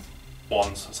rerolling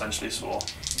 1s essentially. So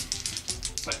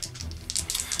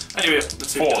anyway, let's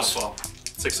see what this for.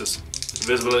 6s.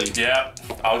 Invisibility. Yeah,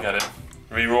 I'll get it.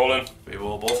 Re-rolling.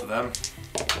 Reroll both of them.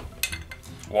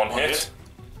 1 hit.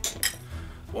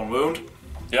 1 wound.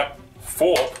 Yep.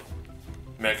 4.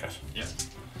 Make it. Yeah.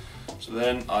 So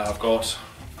then I have got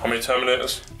How many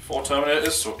Terminators? 4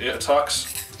 Terminators, so 8 attacks.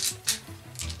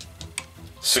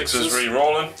 6s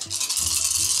re-rolling.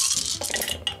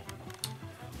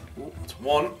 Ooh, that's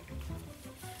 1.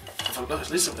 At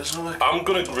least there's another. I'm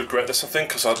going to regret this, I think,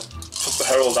 because I took the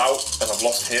Herald out and I've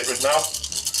lost Hatred now.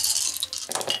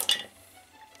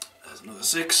 There's another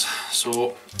 6.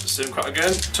 So the same crack again.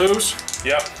 2s.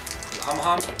 Yep. The hammer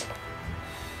hand.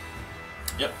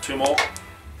 Yep, 2 more.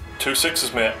 2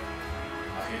 6s, mate.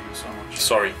 I hate you so much.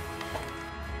 Sorry.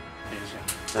 Easy.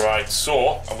 Right,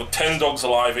 so I've got 10 dogs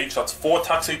alive each. That's 4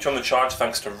 attacks each on the charge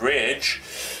thanks to Rage.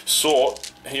 So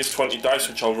here's 20 dice,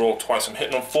 which I'll roll twice. I'm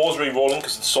hitting on 4s re-rolling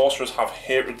because the sorcerers have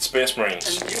Hatred Space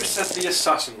Marines. And you said the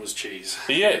assassin was cheese.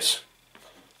 He is.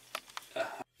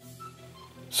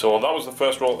 So that was the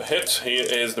first roll that hits. Here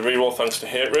is the re-roll thanks to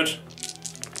Hatred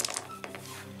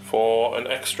for an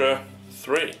extra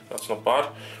 3. That's not bad.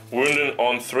 Wounding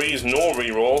on 3s, no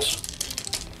re-rolls.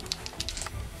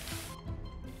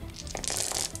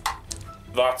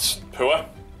 That's poor.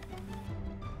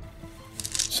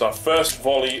 So our first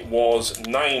volley was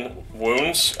 9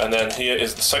 wounds, and then here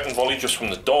is the second volley just from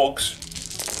the dogs.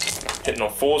 Hitting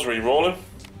on 4s, re-rolling.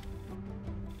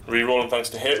 Re-rolling thanks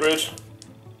to Hatred.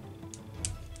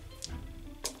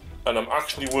 And I'm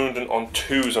actually wounding on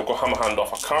 2s. I've got Hammer Hand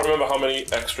off. I can't remember how many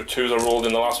extra 2s I rolled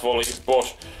in the last volley,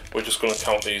 but we're just going to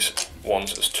count these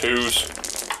ones as 2s.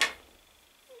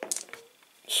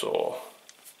 So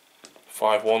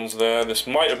 5 1s there. This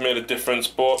might have made a difference,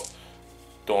 but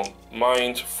don't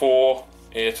mind. 4,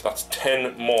 8, that's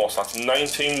 10 more. So that's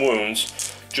 19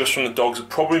 wounds just from the dogs. It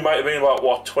probably might have been about,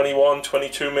 what, 21,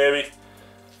 22 maybe?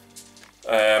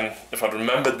 If I'd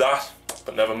remembered that,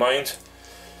 but never mind.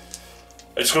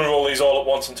 I'm just going to roll these all at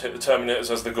once and take the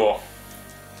Terminators as they go.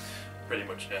 Pretty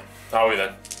much, yeah. How are we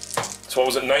then? So what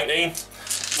was it, 19?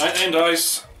 19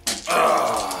 dice.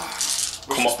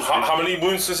 Come on, how many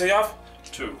wounds does he have?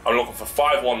 2. I'm looking for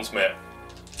 5 1s, mate.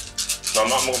 No, I'm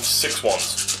not looking for 6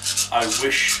 1s. I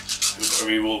wish we got a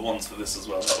reroll 1s for this as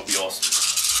well. That would be awesome.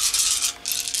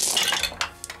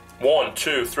 1,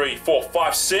 2, 3, 4,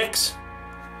 5, 6.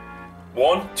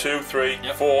 1, 2, 3,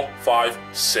 4, 5,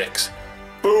 6.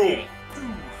 Boom!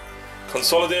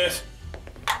 Consolidate.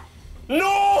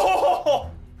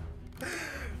 No!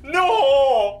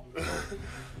 No!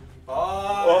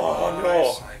 Oh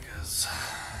no!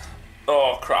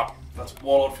 Oh crap! That's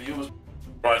Warlord for you.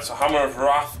 Right, so Hammer of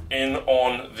Wrath in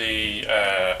on the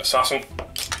assassin.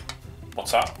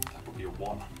 What's that? That would be a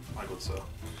 1, my good sir.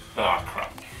 Ah,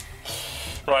 crap.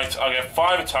 Right, I get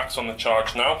 5 attacks on the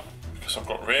charge now, because I've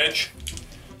got rage.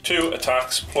 2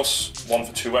 attacks, plus 1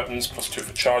 for 2 weapons, plus 2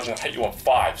 for charge, and I hit you on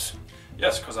 5s.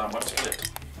 Yes, because I'm about to hit.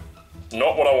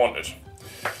 Not what I wanted.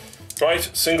 Right,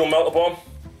 single melter bomb.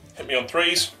 Hit me on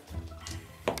 3s.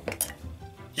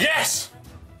 Yes!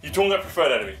 You don't get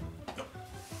preferred enemy. No.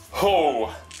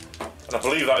 Oh! And I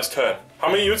believe that is turn. How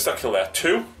many units did I kill there?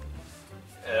 2?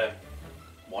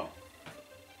 1.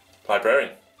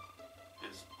 Librarian.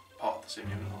 Is part of the same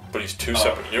unit. But he's 2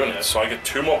 separate units, yeah. so I get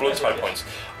 2 more blood type points.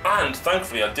 And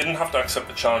thankfully I didn't have to accept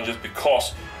the challenges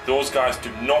because those guys do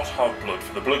not have blood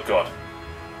for the blood god.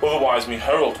 Otherwise me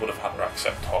herald would have had to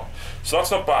accept top. So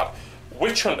that's not bad.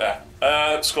 Witch Hunter,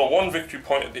 score 1 victory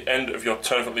point at the end of your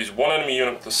turn if at least 1 enemy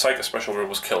unit with the Psychic special rule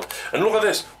was killed. And look at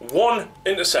this, 1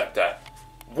 interceptor.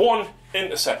 1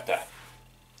 interceptor.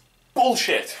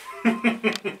 Bullshit.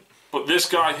 But this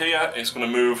guy here is going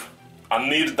to move. I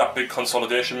needed that big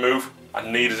consolidation move. I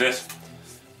needed it.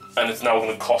 And it's now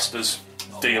going to cost us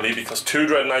dearly because 2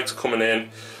 Dread Knights coming in.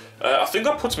 I think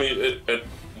that puts me at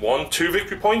 2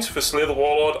 victory points for Slay the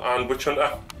Warlord and Witch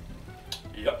Hunter.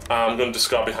 Yep. I'm going to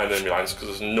discard behind enemy lines because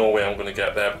there's no way I'm going to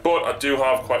get there. But I do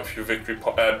have quite a few victory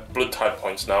blood type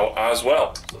points now as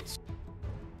well.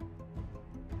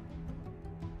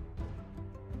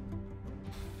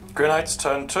 Grey Knights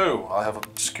turn 2. I have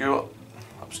secure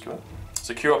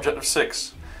objective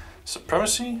 6,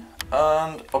 supremacy,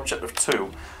 and objective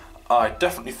 2. I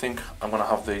definitely think I'm going to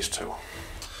have these 2.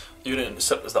 The unit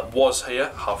interceptors that was here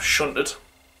have shunted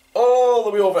all the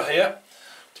way over here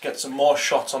to get some more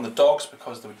shots on the dogs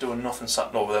because they were doing nothing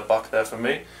sat over their back there for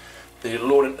me. The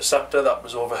lone interceptor that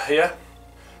was over here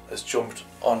has jumped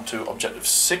onto objective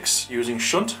 6 using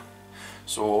shunt,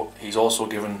 so he's also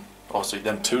given obviously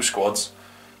them 2 squads.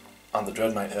 And the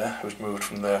Dread Knight here, who's moved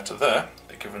from there to there,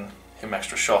 they're giving him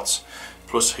extra shots.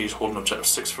 Plus he's holding objective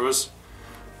 6 for us.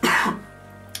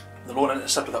 The lone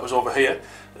interceptor that was over here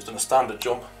has done a standard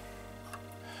jump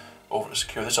over to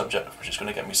secure this objective, which is going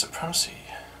to get me supremacy.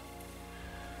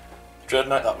 The Dread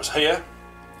Knight that was here,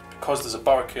 because there's a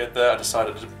barricade there, I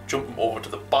decided to jump him over to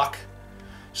the back,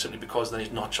 simply because then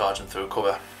he's not charging through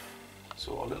cover.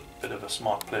 So a little bit of a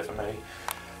smart play for me.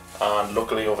 And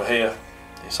luckily over here,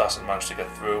 the assassin managed to get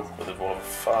through with a roll of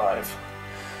 5.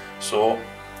 So,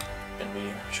 in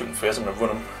the shooting phase, I'm going to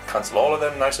run him, cancel all of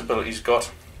them nice abilities he's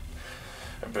got,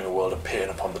 and bring a world of pain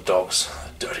upon the dogs,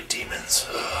 the dirty demons.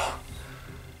 Ugh.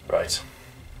 Right.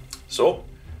 So,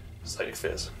 psychic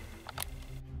phase.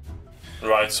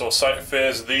 Right, so psychic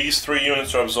phase, these 3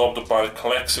 units are absorbed by the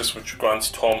Calexis, which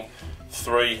grants Tom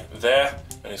 3 there,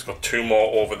 and he's got 2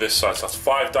 more over this side, so that's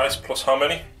 5 dice plus how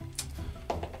many?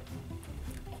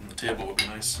 Table would be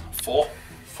nice. 4.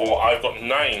 4. I've got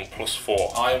 9 plus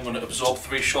 4. I am going to absorb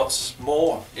 3 shots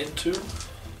more into.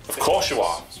 Of course you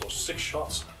are. So 6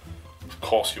 shots. Of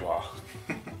course you are.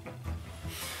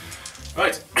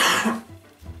 Right.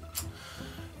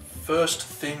 First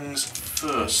things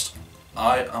first.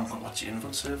 I am going to watch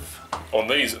invulsive. On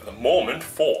these at the moment,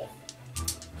 4.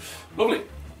 Lovely.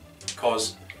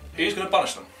 Because he's going to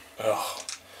banish them. Ugh.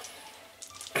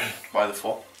 By the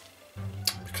 4.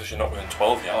 Because you're not within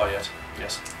 12 yet. Oh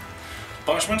yes.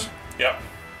 Punishment? Yep.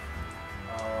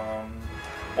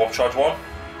 Warp charge 1.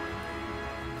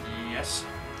 Yes.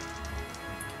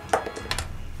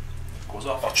 Goes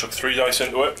off. I'll chuck 3 dice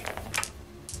into it.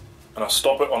 And I'll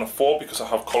stop it on a 4 because I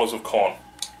have Colours of Khorne.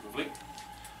 Lovely.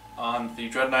 And the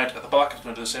Dread Knight at the back is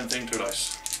going to do the same thing, 2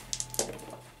 dice.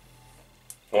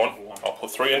 1. I'll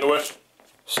put 3 into it.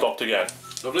 Stopped again.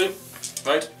 Lovely.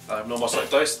 Right, I have no more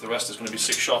select dice, the rest is going to be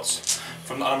 6 shots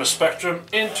from the Animus Spectrum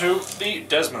into the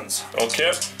Desmonds.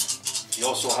 Okay. He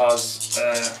also has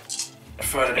a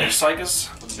further enemy Psychers,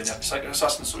 with the mini Psychic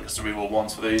Assassin, so he gets to reroll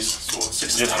 1s for these, so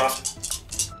 6 You'd have.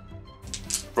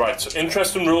 Right, so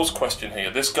interesting rules question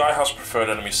here. This guy has preferred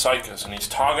enemy Psychers and he's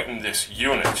targeting this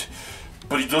unit,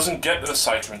 but he doesn't get to the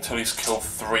Psyker until he's killed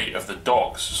 3 of the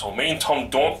dogs. So me and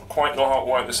Tom don't quite know how to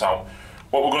work this out.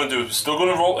 What we're going to do is we're still going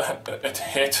to roll it to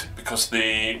hit because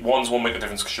the 1s won't make a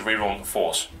difference because you're re-rolling the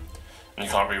 4s. And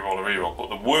you can't re-roll a re-roll. But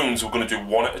the wounds we're going to do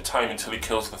 1 at a time until he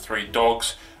kills the 3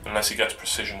 dogs, unless he gets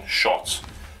precision shots.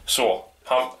 So,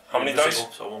 how many dice?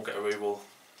 So I won't get a re-roll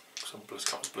because I'm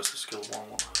blister skill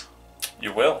 1.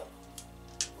 You will.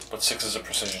 But 6s are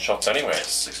precision shots anyway.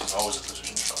 6 is always a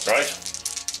precision shot. Right?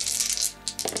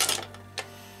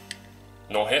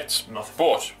 No hits. Nothing.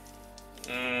 But,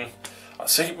 I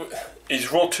see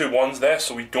he's rolled 2 1s there,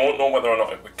 so we don't know whether or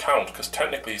not it would count, because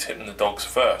technically he's hitting the dogs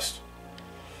first.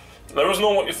 Let us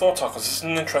know what your thoughts are, because this is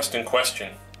an interesting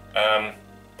question.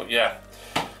 But yeah,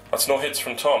 that's no hits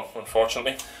from Tom,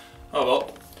 unfortunately. Oh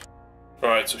well.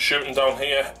 Right, so shooting down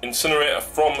here. Incinerator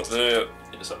from the...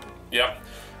 Yeah.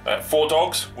 4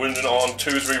 dogs, wounding on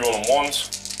 2s, rerolling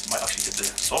 1s. Might actually get the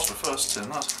sorcerer first, saying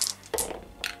that.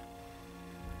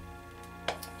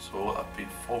 So that'd be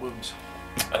 4 wounds.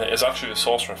 And it is actually the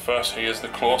sorcerer first, he is the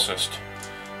closest.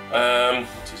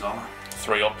 What's his armour?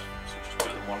 3 up. So just do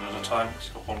them one at a time. He's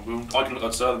got 1 wound. I can look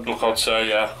outside. Look outside,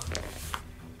 yeah.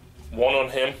 1 on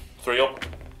him, 3 up.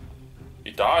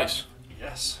 He dies.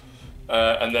 Yes.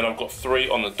 And then I've got 3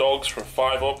 on the dogs for a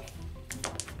 5 up.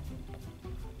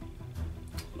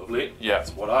 Lovely. Yeah.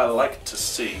 That's what I like to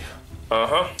see. 2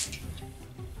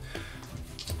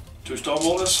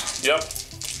 Stormwalkers. Yep.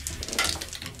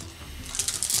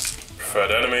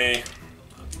 Preferred enemy.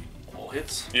 All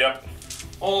hits. Yep.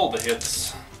 All the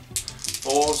hits.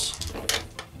 4s.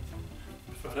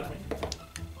 Preferred enemy.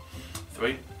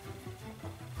 3.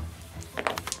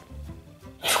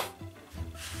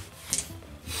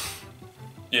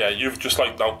 Yeah, you've just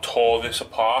like now tore this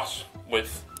apart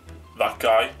with that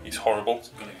guy. He's horrible. It's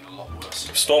going to get a lot worse.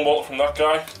 Stormbolt from that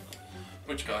guy.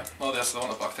 Which guy? Oh, that's the one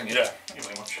at the back thing. Yeah. Thank you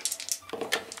very much.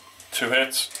 2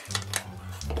 hits.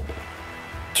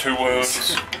 2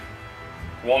 wounds.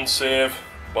 1 save.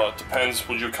 But it depends.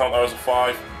 Would you count that as a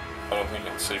 5? I don't think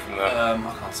you can see from there.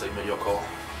 I can't see, but your call.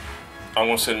 I'm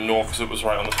going to say no because it was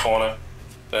right on the corner.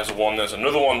 There's a 1. There's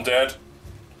another 1 dead.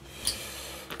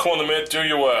 Come on, then, mate. Do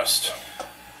your worst.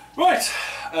 Right.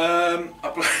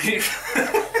 I believe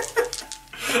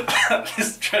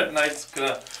this Dread Knight's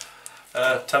gonna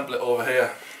template over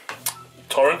here.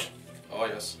 Torrent. Oh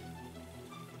yes.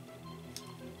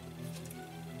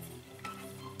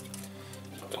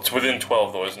 It's within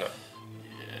 12 though, isn't it?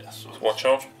 Yeah. So Watch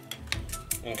out. You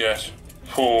can get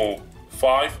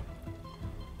 5.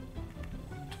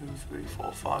 2, 3,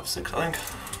 4, 5, 6. I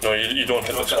think. No, you don't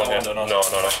hit this one yet. No, no, no.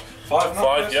 5.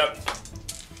 5. Yep.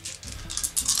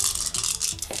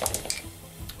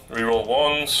 Reroll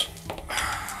 1s.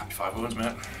 5 wounds,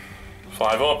 mate.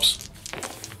 5 ups.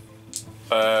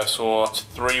 So that's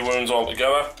 3 wounds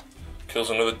altogether. Kills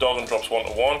another dog and drops 1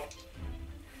 to 1.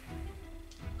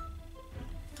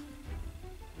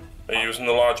 Are you using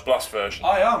the large blast version?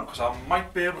 I am, because I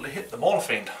might be able to hit the Mauler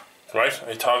Fiend. Right,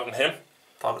 are you targeting him?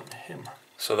 Targeting him.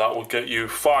 So that will get you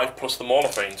 5 plus the Mauler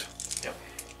Fiend. Yep.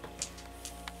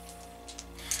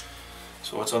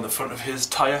 So it's on the front of his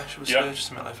tyre, should we say, just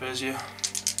to make life easier.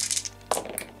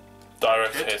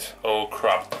 Direct hit. Oh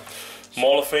crap.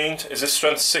 Mauler Fiend, is this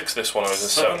strength 6 this one or is it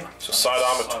 7? So side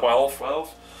armour 12.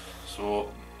 12.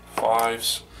 So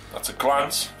 5s. That's a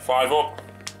glance. 5 up.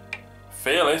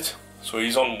 Fail it. So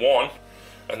he's on 1.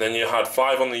 And then you had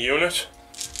 5 on the unit.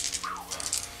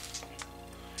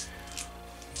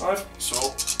 5. So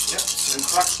yeah, so in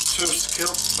fact 2s to kill.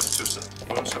 Wait, 2s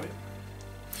to wound, sorry.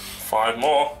 5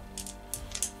 more.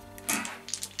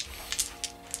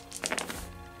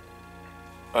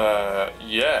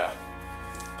 Yeah.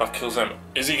 That kills him.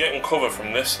 Is he getting cover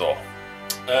from this though?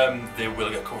 They will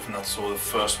get cover from that, so the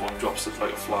first one drops it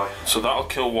like a fly. So that'll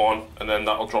kill 1, and then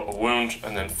that'll drop a wound,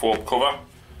 and then 4 cover.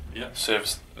 Yeah.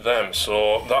 Saves them.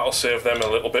 So that'll save them a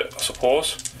little bit, I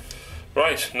suppose.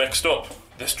 Right, next up.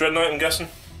 This Dread Knight, I'm guessing?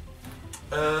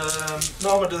 No, I'm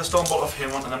going to do the Stormbolt off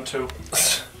him, one of them 2.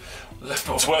 Left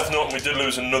over. It's worth noting we did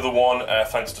lose another one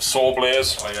thanks to Soul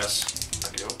Blaze. Oh yes.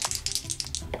 Thank you.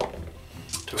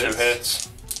 2 hits.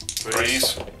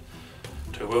 3s.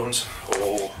 2 wounds.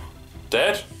 Oh.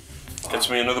 Dead. Gets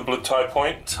me another blood type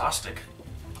point. Fantastic.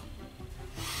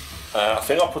 I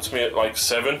think that puts me at like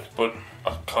 7, but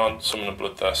I can't summon a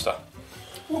Bloodthirster.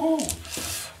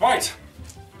 Woohoo! Right.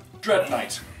 Dread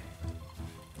Knight.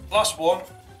 Last one.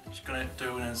 Just going to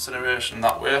do an incineration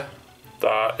that way.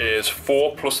 That is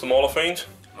 4 plus the Mauler Fiend.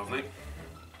 Lovely.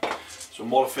 So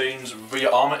Mauler Fiend's rear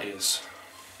armour is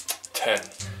 10.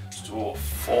 So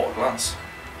 4 at a glance.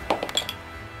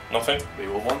 Nothing?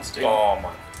 Reroll 1s, deal. Oh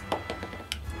man.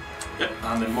 Yep,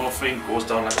 and then Mauler Fiend goes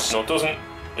down like a... No, it doesn't.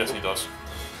 Yes, he does.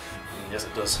 Yes,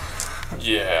 it does.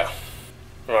 Yeah.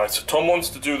 Right, so Tom wants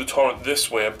to do the torrent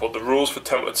this way, but the rules for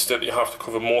template state that you have to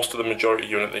cover most of the majority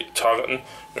unit that you're targeting.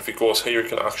 And if he goes here, you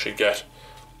can actually get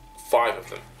 5 of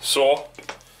them. So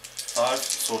 5,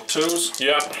 so 2s.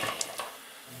 Yeah.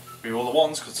 Reroll the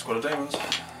 1s because it's got a diamonds.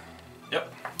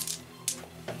 Yep.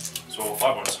 So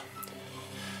 5 ones.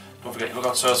 Don't forget you look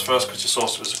out sirs first because your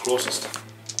sorcerer is the closest.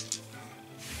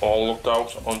 All looked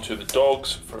out onto the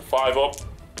dogs for a 5 up.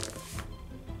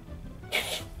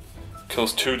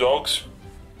 Kills 2 dogs.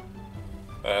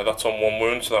 That's on 1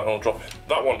 wound, so that will drop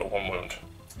that one to 1 wound.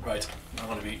 Right, I'm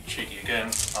going to be cheeky again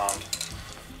and...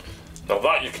 Now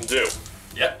that you can do.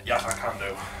 Yeah, I can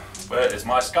do. Where is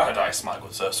my scatter dice, my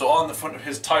good sir? So on the front of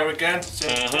his tyre again,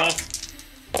 same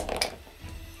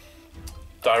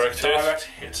Direct hit. Direct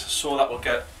hit. So that will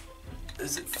get.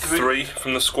 Is it 3? 3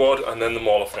 from the squad, and then the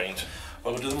Mauler Fiend.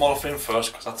 Well, we'll do the Mauler Fiend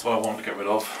first because that's what I want to get rid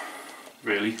of,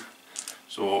 really.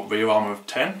 So rear armor of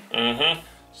 10.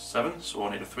 7. So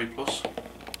I need a 3+.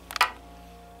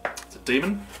 It's a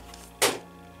demon.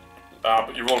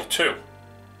 But you rolled a 2.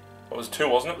 What was 2,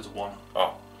 wasn't it? It was a 1.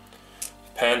 Oh.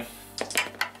 Pen.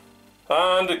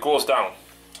 And it goes down.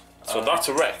 So that's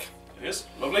a wreck. It is.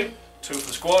 Lovely. 2 for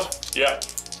the squad. Yeah.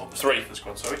 Oh, 3 for the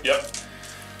squad, sorry. Yep.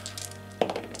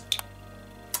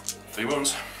 3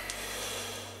 wounds.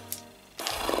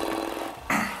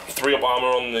 3 up armour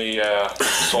on the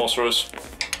sorcerers.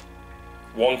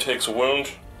 1 takes a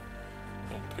wound.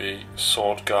 The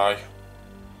sword guy.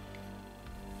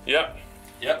 Yep.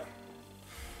 Yep.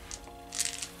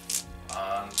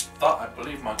 And that, I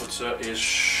believe, my good sir, is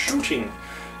shooting.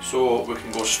 So we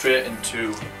can go straight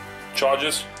into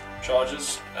Charges.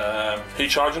 charges. He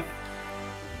charging?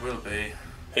 Will be.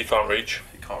 He can't reach.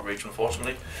 He can't reach,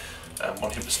 unfortunately.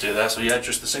 Want him to stay there. So yeah,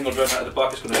 just the single dreadnought at the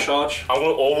back is going to charge. I'm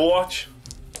going to Overwatch.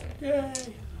 Yay!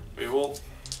 Reroll.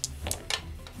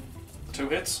 2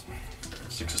 hits.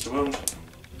 6 is the wound.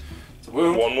 It's a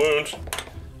wound. 1 wound.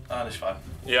 And he's fine.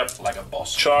 Yep. Like a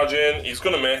boss. Charging. He's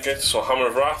going to make it. So Hammer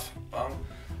of Wrath. Bam.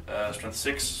 Strength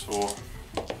 6. So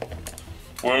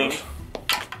Wound.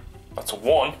 That's a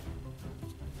 1.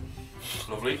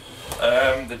 lovely.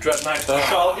 The dreadnought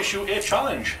shall issue a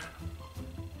challenge.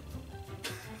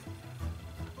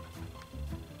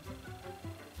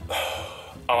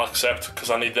 I'll accept because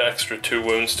I need the extra 2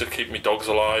 wounds to keep me dogs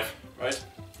alive. Right.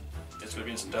 It's going to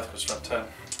be instant death because strength 10.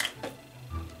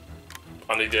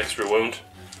 I need the extra wound.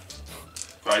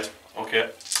 Right. Okay.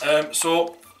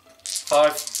 So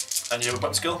 5, and you have a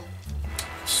weapon skill.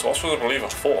 Sorcerers, I believe, are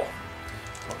 4.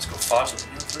 Weapon skill 5, so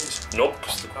you're 3s. Nope,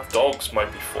 because the dogs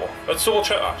might be 4. Let's double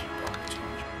check that.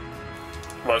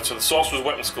 Right, so the sorcerer's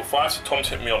weapon skill 5, so Tom's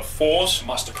hit me on 4s.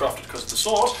 Mastercrafted because of the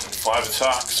sword. 5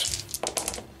 attacks.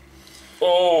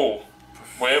 Oh!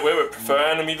 Wait, prefer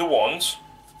enemy the 1s.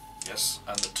 Yes,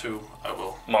 and the 2 I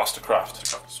will.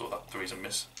 Mastercraft. So that 3's a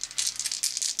miss.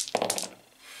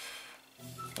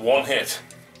 1 hit.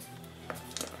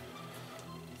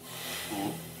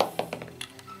 Ooh.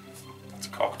 That's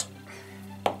cocked.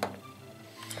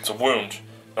 It's a wound.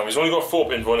 Now he's only got 4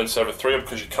 up in run instead of 3 up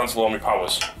because you cancel all my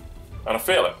powers. And I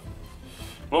fail it.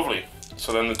 Lovely.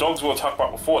 So then the dogs will attack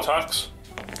back with 4 attacks.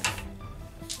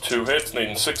 2 hits,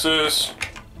 needing 6s.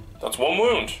 That's 1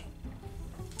 wound.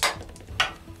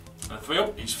 And a 3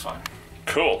 up, he's fine.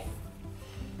 Cool.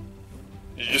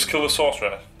 You just killed the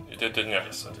sorcerer. You did, didn't you?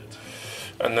 Yes, I did.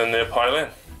 And then they pile in.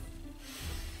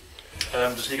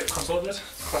 Does he get consolidated?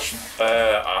 Question.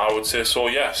 I would say so,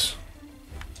 yes.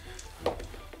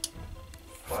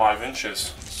 5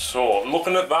 inches. So,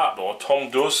 looking at that though, Tom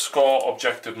does score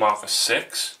objective marker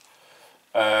 6.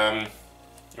 You want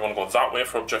to go that way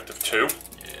for objective 2.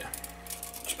 Yeah.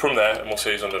 Just put him there and we'll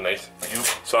see he's underneath. Thank you.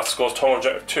 So that scores Tom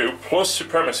objective 2, plus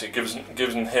supremacy gives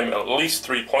him at least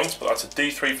 3 points, but that's a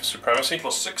D3 for supremacy.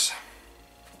 Plus 6.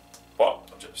 What?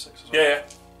 Objective 6 as well. Yeah.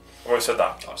 I've already said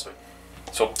that. Oh, sorry.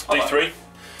 So, D3.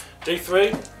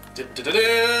 D3.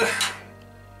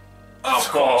 Of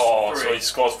course. Oh, 3. so he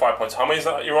scores 5 points. How many is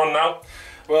that you're on now?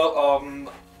 Well,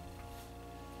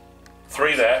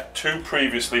 3 there, 2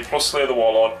 previously, plus Slay the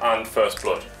Warlord and First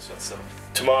Blood. so that's 7.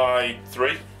 To my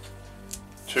 3,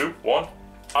 2, 1.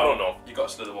 I don't know. You got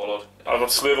to Slay the Warlord. I've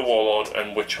got Slay the Warlord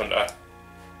and Witch Hunter.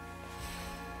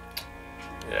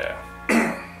 Yeah.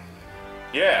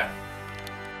 Yeah.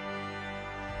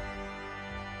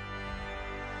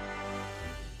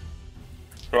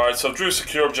 Right, so I've drew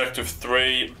secure objective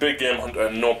 3, big game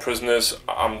hunter, no prisoners.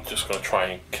 I'm just going to try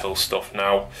and kill stuff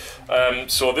now.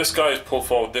 So this guy is pulled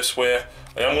forward this way.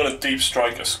 I am going to deep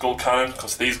strike a skull cannon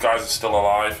because these guys are still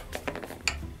alive.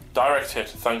 Direct hit,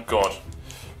 thank God.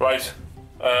 Right,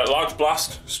 large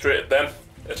blast straight at them,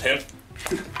 at him.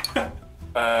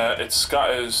 It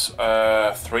scatters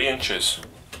 3 inches.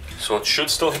 So it should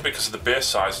still hit because of the base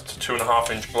size. It's a 2.5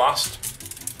 inch blast.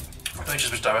 I think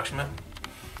just which direction, man.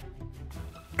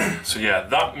 So yeah,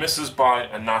 that misses by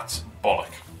and that's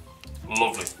bollock.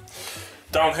 Lovely.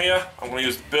 Down here, I'm going to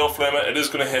use the Bale Flamer. It is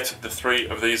going to hit the 3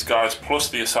 of these guys plus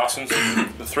the assassins.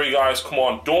 The 3 guys, come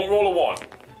on, don't roll a 1.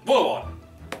 Roll a 1.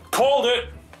 Called it!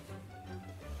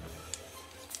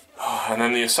 And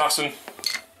then the assassin,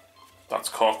 that's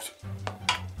cocked.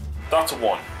 That's a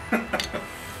 1.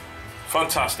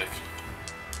 Fantastic.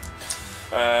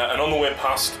 And on the way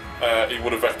past, he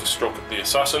would have vector struck the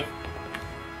assassin.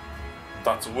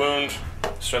 That's a wound.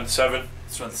 Strength 7.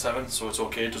 Strength 7, so it's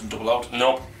okay, it doesn't double out.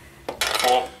 Nope.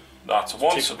 4. That's a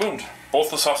 1. Takes a wound.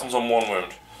 Both assassins on 1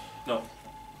 wound. No.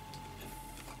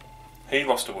 He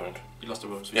lost a wound. He lost a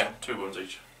wound, so yeah. 2 wounds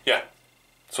each. Yeah.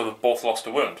 So they've both lost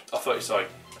a wound. I thought you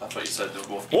said they were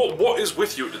both. What is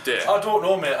with you today? I don't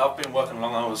know, mate. I've been working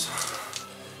long hours.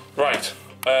 Right.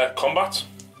 Combat.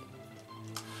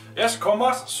 Yes,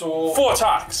 combat. So 4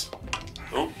 attacks.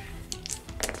 Oh.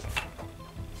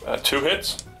 2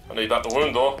 hits. I need that to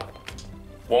wound though.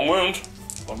 1 wound.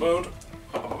 1 wound.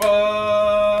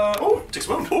 Oh, 6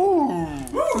 wound. Ooh.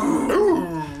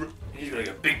 He's gonna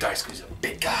get big dice because he's a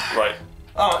big guy. Right.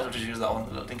 Oh, I'll just use that one.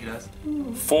 The little dinky dice.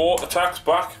 4 attacks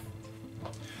back.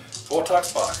 4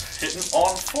 attacks back. Hitting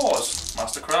on 4s.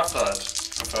 Mastercraft add.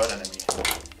 Preferred enemy.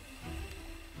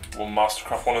 We'll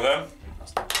mastercraft one of them.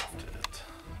 Mastercrafted it.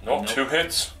 No, 2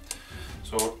 hits.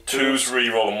 So 2s,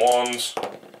 re-rolling 1s.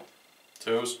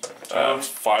 2s.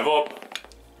 5 up.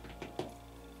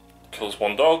 Kills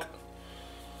 1 dog.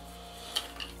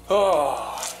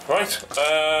 Oh, right.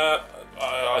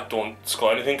 I don't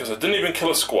score anything because I didn't even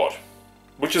kill a squad.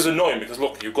 Which is annoying because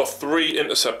look, you've got 3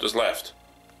 interceptors left.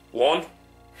 1,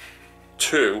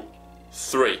 2,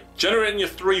 3. Generating your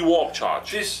 3 warp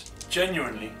charge. This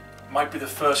genuinely might be the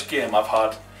first game I've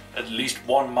had at least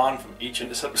 1 man from each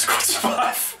interceptor squad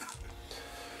survive.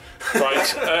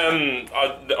 Right,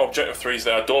 objective 3's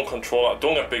there. I don't control it. I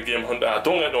don't get big game hunter. I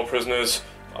don't get no prisoners.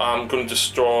 I'm going to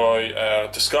destroy,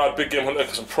 discard big game hunter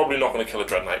because I'm probably not going to kill a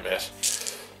Dread Knight, mate.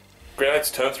 Grey Knight's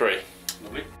turn 3.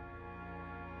 Lovely.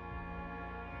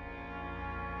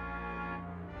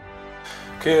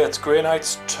 Okay, it's Grey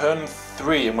Knight's turn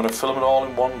 3. I'm going to film it all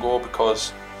in one go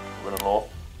because we're running low.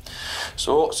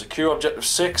 So, secure objective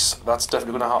 6, that's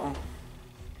definitely going to happen.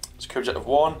 Secure objective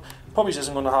 1, probably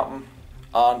isn't going to happen.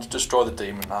 And destroy the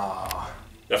demon.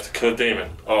 You have to kill a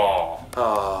demon. Oh.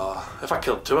 If I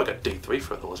kill 2, I get D3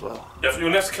 for it though as well. You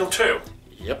only have to kill 2?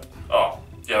 Yep. Oh,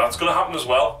 yeah, that's going to happen as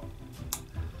well.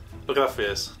 Look at that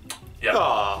face. Yeah.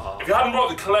 Aww. If you hadn't brought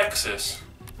the Calexis,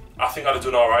 I think I'd have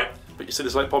done alright. But you see, the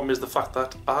slight problem is the fact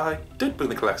that I did bring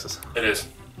the Calexis. It is.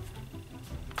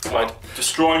 Right.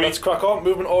 Destroy me. Let's crack on.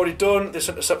 Movement already done. This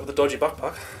intercept with the dodgy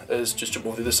backpack is just jump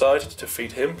over the other side to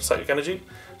feed him psychic energy.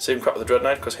 Same crap with the Dread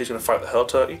Knight because he's going to fight the Hell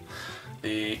Turkey.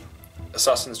 The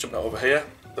assassin's jumping out over here.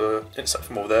 The intercept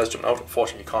from over there is jumping out.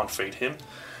 Unfortunately, you can't feed him.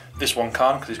 This one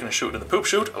can because he's going to shoot it in the poop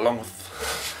chute along with.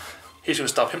 He's going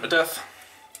to stab him to death,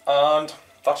 and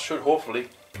that should hopefully.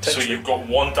 So you've got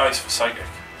 1 dice for psychic.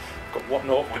 Got what?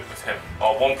 No. With him.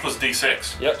 Oh, 1 plus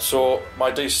d6. Yeah. So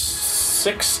my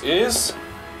d6 is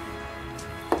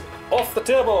off the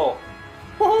table.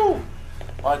 Woohoo!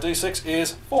 My d6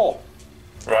 is 4.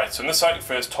 Right, so in the psychic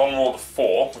phase, Tom rolled a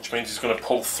 4, which means he's going to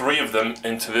pull 3 of them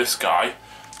into this guy.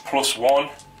 Plus 1,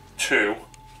 2,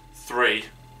 3,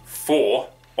 4,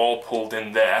 all pulled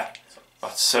in there.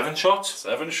 That's 7 shots.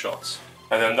 7 shots.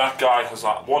 And then that guy has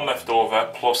that 1 left over,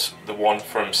 plus the 1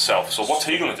 for himself. So what's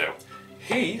he going to do?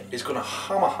 He is going to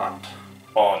hammer hand.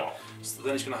 Oh no. So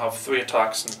then he's going to have 3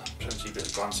 attacks and potentially a bit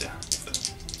of glance here.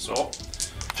 So.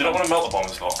 Do you not want to melt the bomb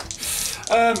as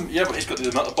well? Yeah, but he's got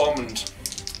the melter bomb and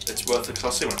it's worth it because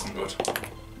I'll see when I come to it.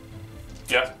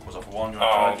 Yeah. Goes off for 1.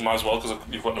 Oh, might as well because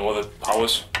you've got no other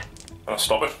powers. And I'll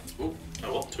stop it. Oh,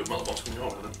 oh well, 2 melter bombs coming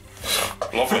over then.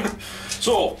 Lovely.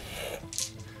 So,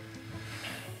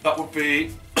 that would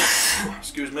be,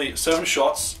 excuse me, 7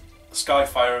 shots, sky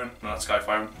firing, no, not sky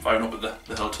firing, firing up at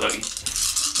the Hell Turkey.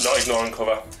 Not ignoring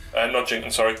cover. Not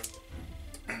jinking, sorry.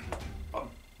 Pardon?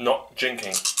 Not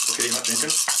jinking. Okay, not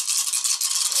jinking.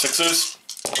 6s.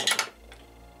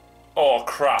 Oh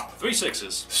crap. 3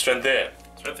 6s. Strength 8.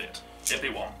 Strength 8.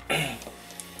 8B1.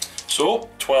 So,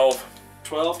 12.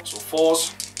 12, so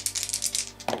 4s.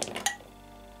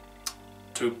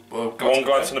 2, 1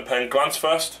 glance in the pen. Glance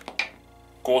first.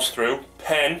 Goes through.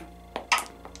 Pen.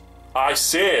 I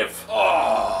save.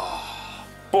 Oh.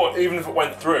 But even if it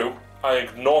went through, I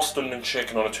ignore stun and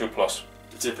shaking on a 2+.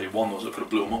 It's if he won those, it could have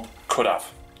blew him up. Could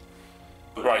have.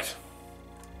 But right.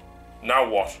 Now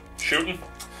what? Shooting?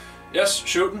 Yes,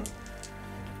 shooting.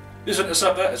 This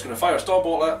interceptor is going to fire a star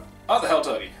bolter at the Hell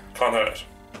Turkey. Can't hurt it.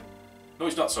 No,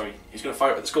 he's not, sorry. He's going to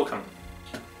fire it at the skull cannon.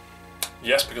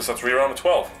 Yes, because that's rear-armor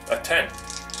 12 at 10.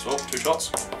 So, 2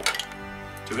 shots.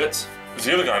 2 hits. Is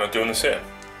the other guy not doing the same?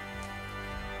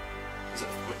 Is it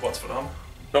what's for armor?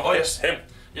 No, Oh, yes. him.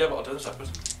 Yeah, but I'll do this separate.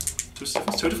 2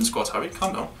 different squads, Harry.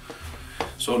 Calm down.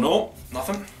 So, no,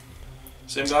 nothing.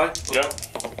 Same guy. Yeah.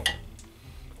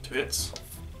 2 hits.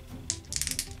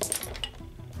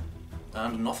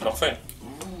 And nothing. Nothing.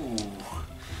 Ooh.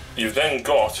 You've then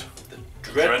got The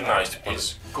Dread Knight Knight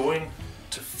is going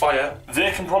to fire.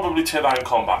 They can probably take that in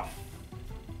combat.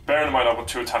 Bearing in mind I've got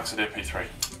 2 attacks at AP3.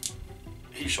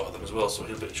 He shot at them as well, so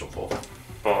he'll be a jump over.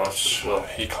 But Well.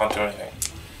 he can't do anything.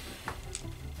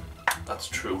 That's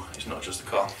true. He's not just a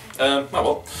car. Oh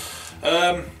well.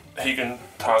 He can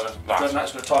target that. Dread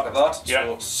Knight's going to target that. Yeah.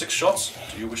 So 6 shots.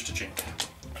 Do you wish to jink?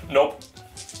 Nope.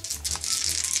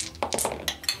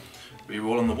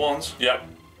 Re-rolling the ones. Yep.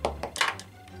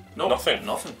 Nope. Nothing.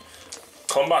 Nothing.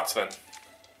 Combats then.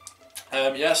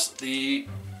 Yes, these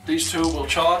two will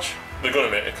charge. They're going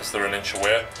to make it because they're an inch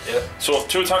away. Yeah. So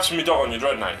 2 attacks from your dog on your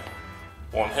Dread Knight.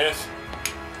 1 hit.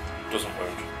 Doesn't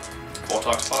wound. 4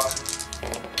 attacks back.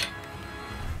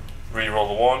 Reroll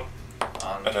the 1.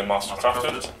 And then Master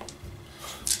Crafted.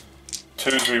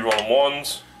 2's rerolling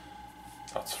 1s.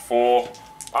 That's 4.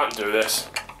 I can do this.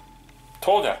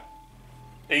 Told ya.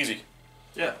 Easy.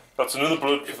 Yeah. That's another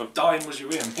blood. If dying was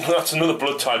your aim. That's another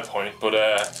blood type point, but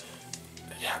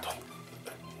yeah,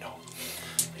 no.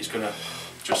 He's gonna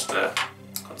just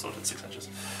consult in 6 inches.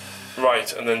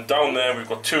 Right, and then down there we've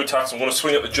got 2 attacks. I'm going to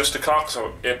swing at the Justicar because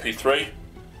I'm AP3.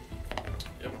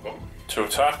 Yeah, we've got 2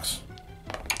 attacks.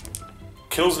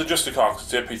 Kills the Justicar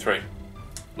because it's AP3.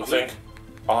 I think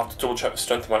I'll have to double check the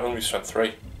strength. It might only be strength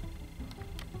 3.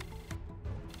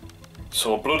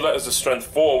 So Bloodletter's the strength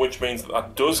 4, which means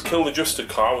that does kill the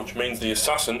Justicar, which means the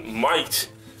assassin might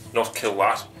not kill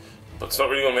that. But it's not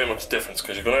really going to make much difference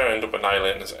because you're going to end up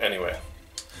annihilating this anyway.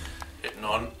 hitting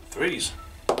on 3s.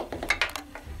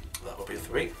 That will be a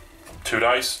 3. 2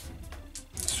 dice.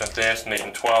 Strength 8,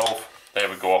 needing 12. There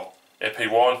we go.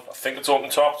 AP1. I think it's open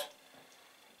topped.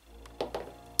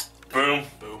 Boom.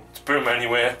 Boom. It's boom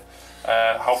anyway.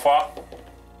 How far?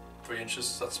 3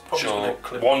 inches. That's probably So going to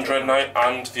clip. 1 Dread Knight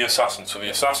and the assassin. So the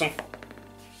assassin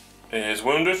is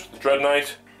wounded. The Dread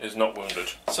Knight is not wounded.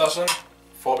 Assassin,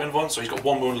 4 in 1, so he's got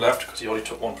 1 wound left because he already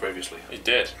took 1 previously. He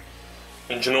did.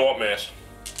 And do you know what, mate?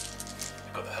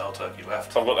 I've got the Hell Turkey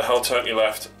left. I've got the Hell Turkey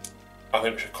left. I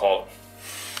think we should call it.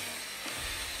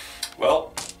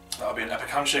 Well, that'll be an epic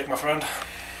handshake, my friend.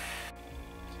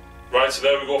 Right, so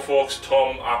there we go, folks.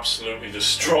 Tom absolutely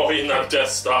destroying that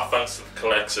Death Star thanks to the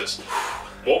Colexus.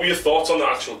 What were your thoughts on the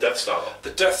actual Death Star, though?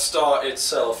 The Death Star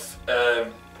itself,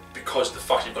 because of the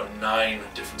fact you've got 9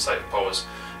 different psychic powers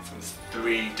from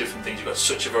 3 different things, you've got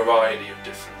such a variety of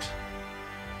different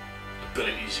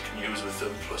abilities you can use with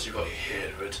them, plus you've got your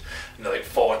hatred, and like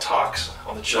 4 attacks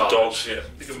on the charge. The dogs, yeah.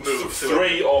 You can move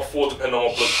 3 or 4 depending on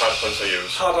what blood type points I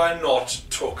use. Had I not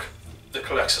took the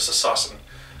Colexus Assassin,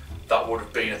 that would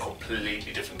have been a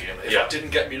completely different game. If I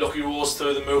didn't get me lucky rolls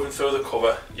through the moving through the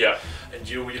cover, and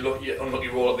you were your unlucky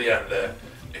roll at the end there,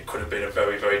 it could have been a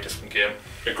very, very different game.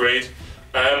 Agreed.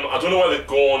 I don't know whether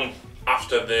going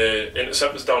after the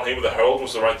Interceptors down here with the Herald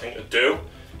was the right thing to do.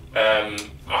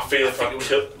 I feel if I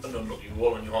killed an unlucky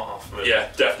roll in your half. Really. Yeah,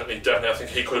 definitely. I think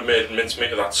he could have made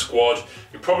mincemeat of that squad.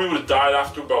 He probably would have died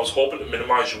after, but I was hoping to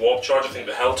minimise your warp charge. I think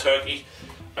the Hell Turkey,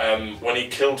 when he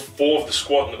killed 4 of the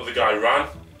squad and the other guy ran,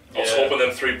 I was hoping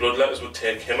them 3 Bloodletters would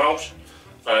take him out.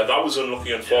 That was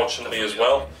unlucky, unfortunately, as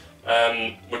well,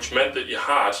 which meant that you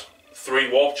had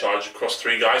 3 warp charge across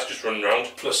 3 guys just running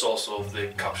around. Plus, also they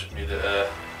captured me the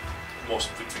most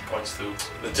victory points through.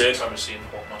 They did. Primacy and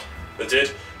whatnot. They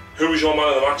did. Who was your man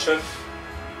of the match then?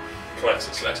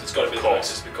 Colexus. It's got to be the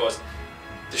Colexus because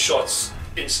the shots,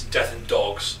 instant death and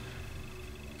dogs.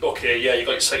 Okay, yeah, you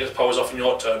got your psychic powers off in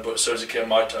your turn, but as soon as it came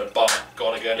my turn, bam,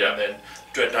 gone again, and then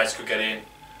Dread Knights could get in.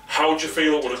 How would you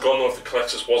feel it would have gone though if the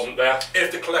Colexus wasn't there?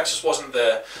 If the Colexus wasn't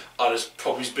there, I'd have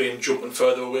probably been jumping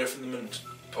further away from them and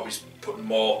probably putting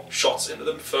more shots into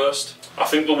them first. I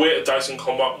think the weight of dice in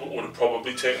combat would have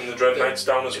probably taken the Dread Knights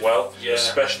down as well,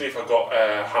 especially if I got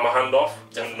Hammer Hand off,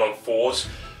 wounded on 4s.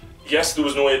 Yes, there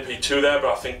was no AP2 there,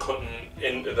 but I think cutting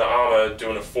into the armour,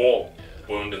 doing a 4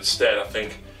 wound instead, I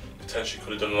think potentially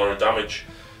could have done a lot of damage.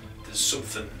 There's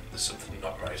something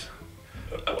not right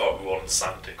about rolling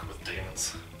Sandic with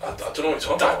demons. I don't know what you're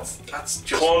talking about. That's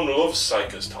just... Khorne loves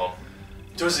Psychers, Tom.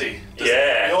 Does he?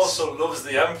 Yes. He also loves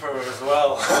the Emperor as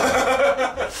well.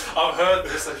 I've heard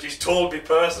this, and she's told me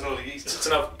personally he's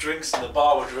sitting have drinks in the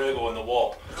bar with Drago in the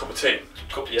warp. A cup of tea?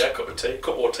 Cup of tea.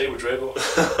 Cup more tea with Drago.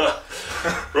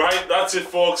 Right, that's it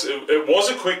folks. It was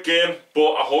a quick game,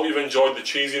 but I hope you've enjoyed the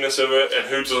cheesiness of it, and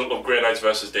who doesn't love Grey Knights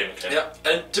versus Daemonkin? Yeah,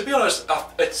 and to be honest,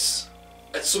 it's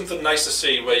something nice to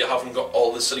see where you haven't got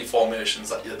all the silly formations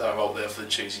that are out there for the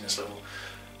cheesiness level.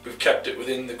 We've kept it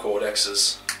within the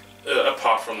codexes.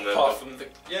 Apart from the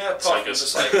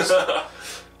Psychers.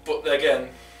 But again,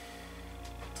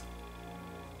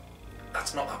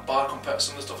 that's not that bad compared to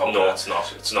some of the stuff out there. No,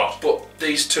 it's not. But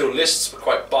these 2 lists were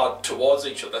quite bad towards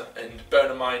each other, and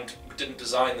bearing in mind, we didn't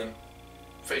design them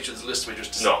for each other's lists, we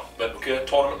just designed, but okay,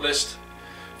 tournament list,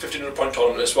 1500 point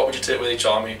tournament list, what would you take with each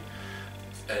army?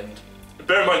 And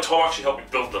bear in mind, Tom actually helped me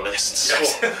build the lists,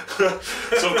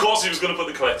 so of course he was going to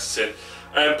put the Colexus in.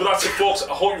 But that's it, folks.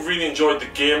 I hope you really enjoyed the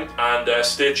game, and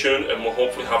stay tuned, and we'll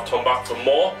hopefully have Tom back for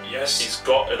more. Yes. He's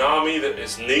got an army that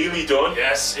is nearly done.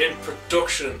 Yes, in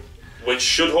production. Which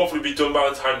should hopefully be done by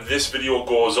the time this video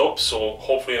goes up, so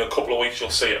hopefully in a couple of weeks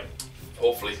you'll see it.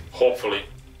 Hopefully.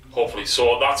 Hopefully.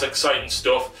 So that's exciting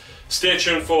stuff. Stay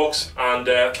tuned, folks, and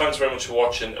thanks very much for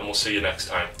watching, and we'll see you next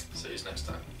time. See you next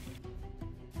time.